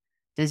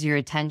 Does your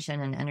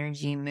attention and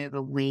energy move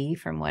away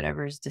from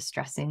whatever's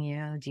distressing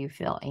you? Do you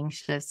feel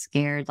anxious,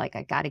 scared, like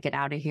I got to get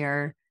out of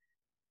here?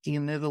 Do you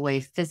move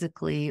away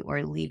physically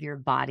or leave your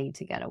body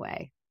to get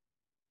away?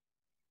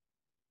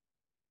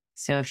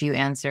 So if you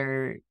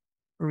answer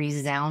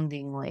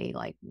resoundingly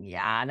like,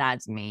 yeah,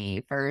 that's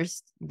me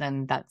first,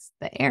 then that's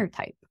the air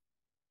type.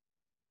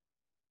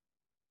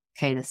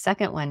 Okay, the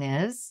second one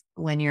is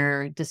when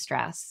you're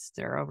distressed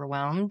or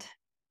overwhelmed,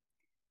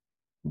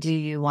 do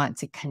you want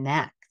to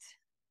connect?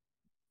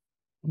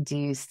 Do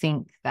you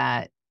think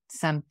that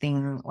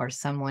something or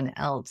someone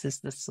else is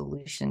the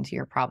solution to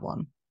your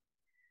problem?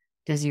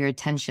 Does your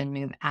attention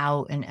move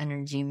out and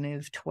energy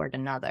move toward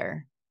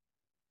another?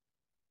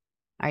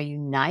 Are you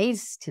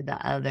nice to the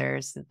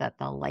others so that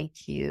they'll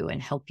like you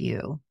and help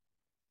you?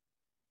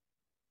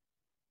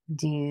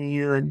 Do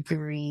you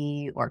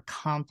agree or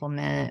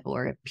compliment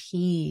or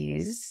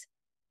appease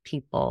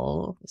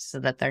people so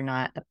that they're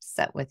not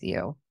upset with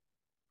you?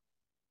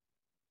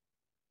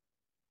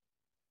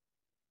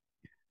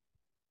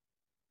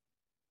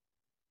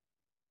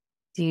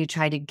 Do you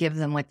try to give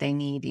them what they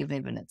need,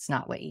 even when it's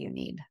not what you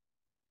need?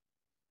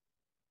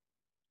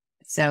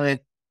 So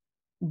if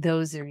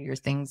those are your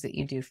things that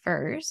you do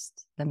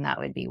first, then that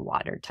would be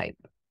water type.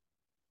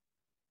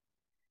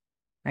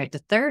 Right. The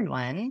third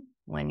one,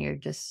 when you're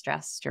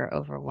distressed or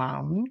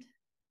overwhelmed,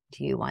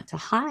 do you want to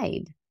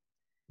hide?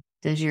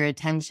 Does your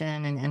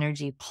attention and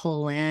energy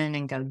pull in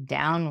and go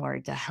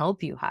downward to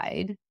help you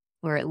hide,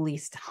 or at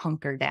least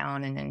hunker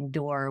down and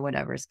endure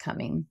whatever's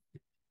coming?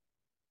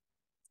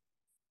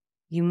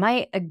 You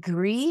might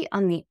agree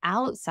on the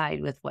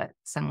outside with what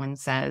someone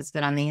says,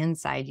 but on the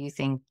inside, you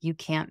think, you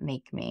can't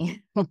make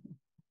me.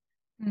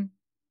 Mm.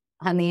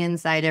 On the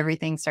inside,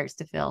 everything starts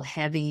to feel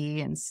heavy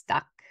and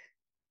stuck.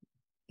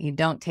 You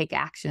don't take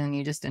action,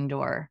 you just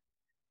endure.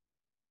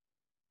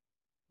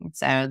 And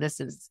so this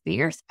is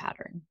the earth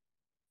pattern.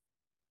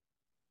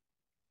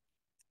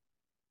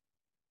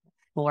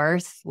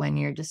 Fourth, when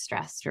you're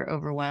distressed or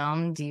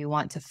overwhelmed, do you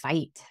want to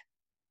fight?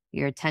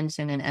 Your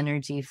attention and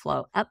energy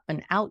flow up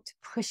and out to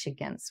push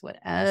against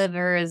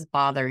whatever is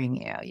bothering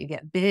you. You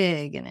get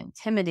big and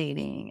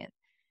intimidating and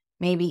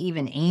maybe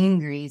even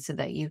angry so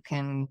that you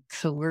can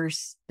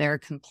coerce their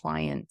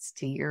compliance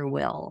to your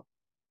will.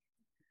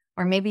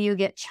 Or maybe you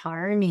get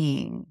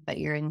charming, but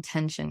your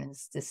intention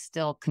is to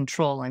still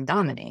control and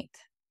dominate.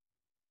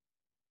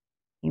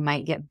 You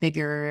might get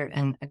bigger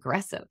and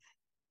aggressive.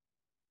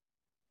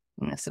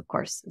 And this, of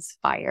course, is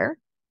fire.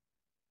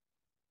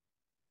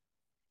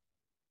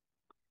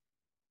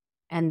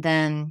 And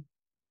then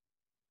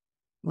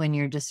when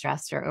you're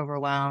distressed or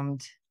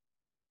overwhelmed,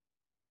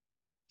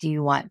 do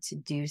you want to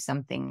do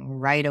something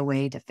right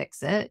away to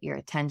fix it? Your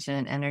attention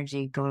and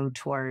energy go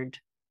toward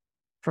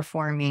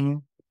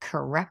performing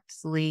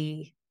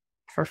correctly,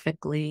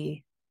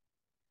 perfectly.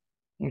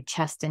 Your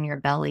chest and your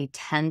belly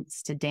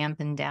tense to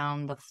dampen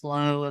down the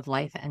flow of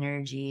life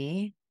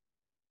energy.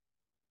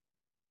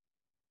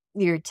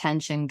 Your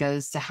attention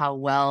goes to how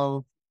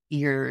well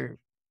you're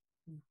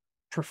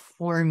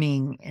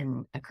performing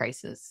in a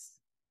crisis.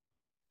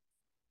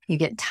 You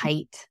get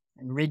tight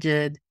and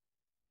rigid.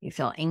 You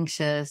feel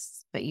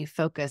anxious, but you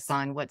focus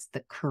on what's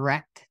the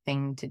correct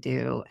thing to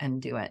do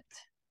and do it.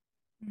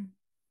 Mm.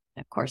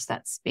 Of course,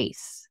 that's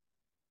space.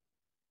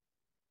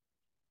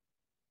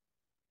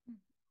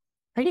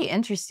 Pretty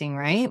interesting,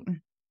 right?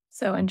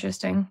 So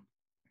interesting.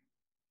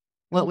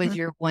 What was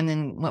your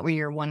what were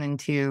your 1 and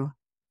 2?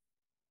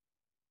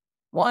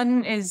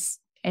 1 is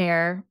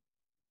air.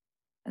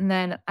 And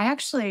then I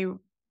actually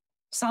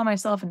saw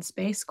myself in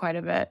space quite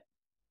a bit.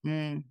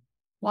 Mm.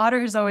 Water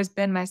has always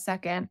been my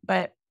second,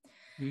 but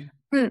I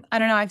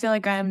don't know. I feel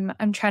like I'm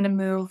trying to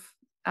move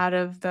out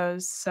of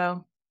those.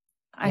 So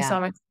I saw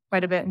myself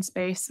quite a bit in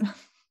space.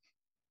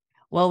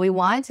 Well, we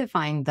want to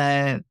find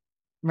the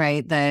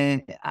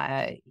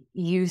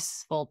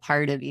useful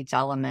part of each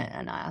element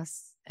in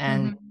us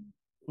and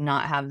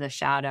not have the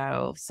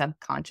shadow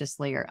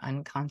subconsciously or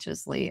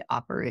unconsciously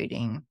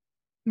operating.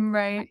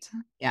 Right.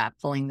 Yeah,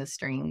 pulling the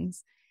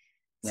strings.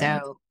 Yeah.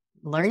 So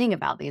learning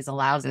about these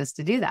allows us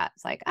to do that.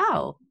 It's like,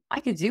 oh, I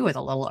could do with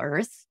a little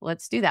earth.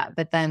 Let's do that.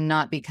 But then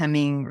not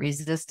becoming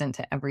resistant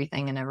to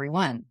everything and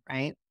everyone,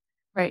 right?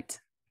 Right.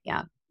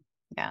 Yeah.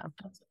 Yeah.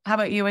 How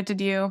about you? What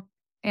did you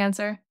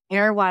answer?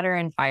 Air, water,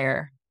 and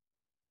fire.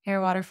 Air,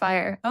 water,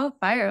 fire. Oh,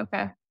 fire.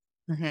 Okay.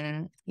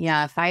 Mm-hmm.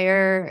 Yeah.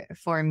 Fire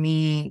for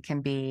me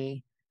can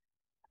be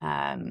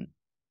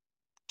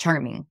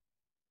charming.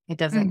 It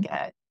doesn't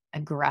get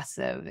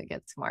aggressive. It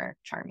gets more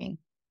charming.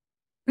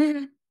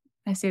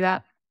 I see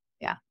that.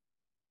 Yeah.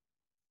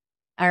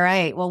 All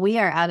right. Well, we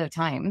are out of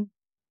time.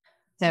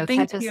 So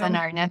catch us on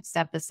our next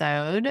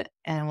episode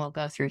and we'll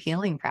go through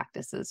healing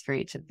practices for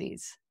each of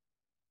these.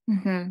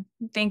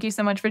 Thank you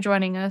so much for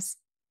joining us.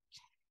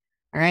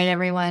 All right,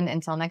 everyone.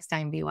 Until next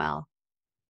time, be well.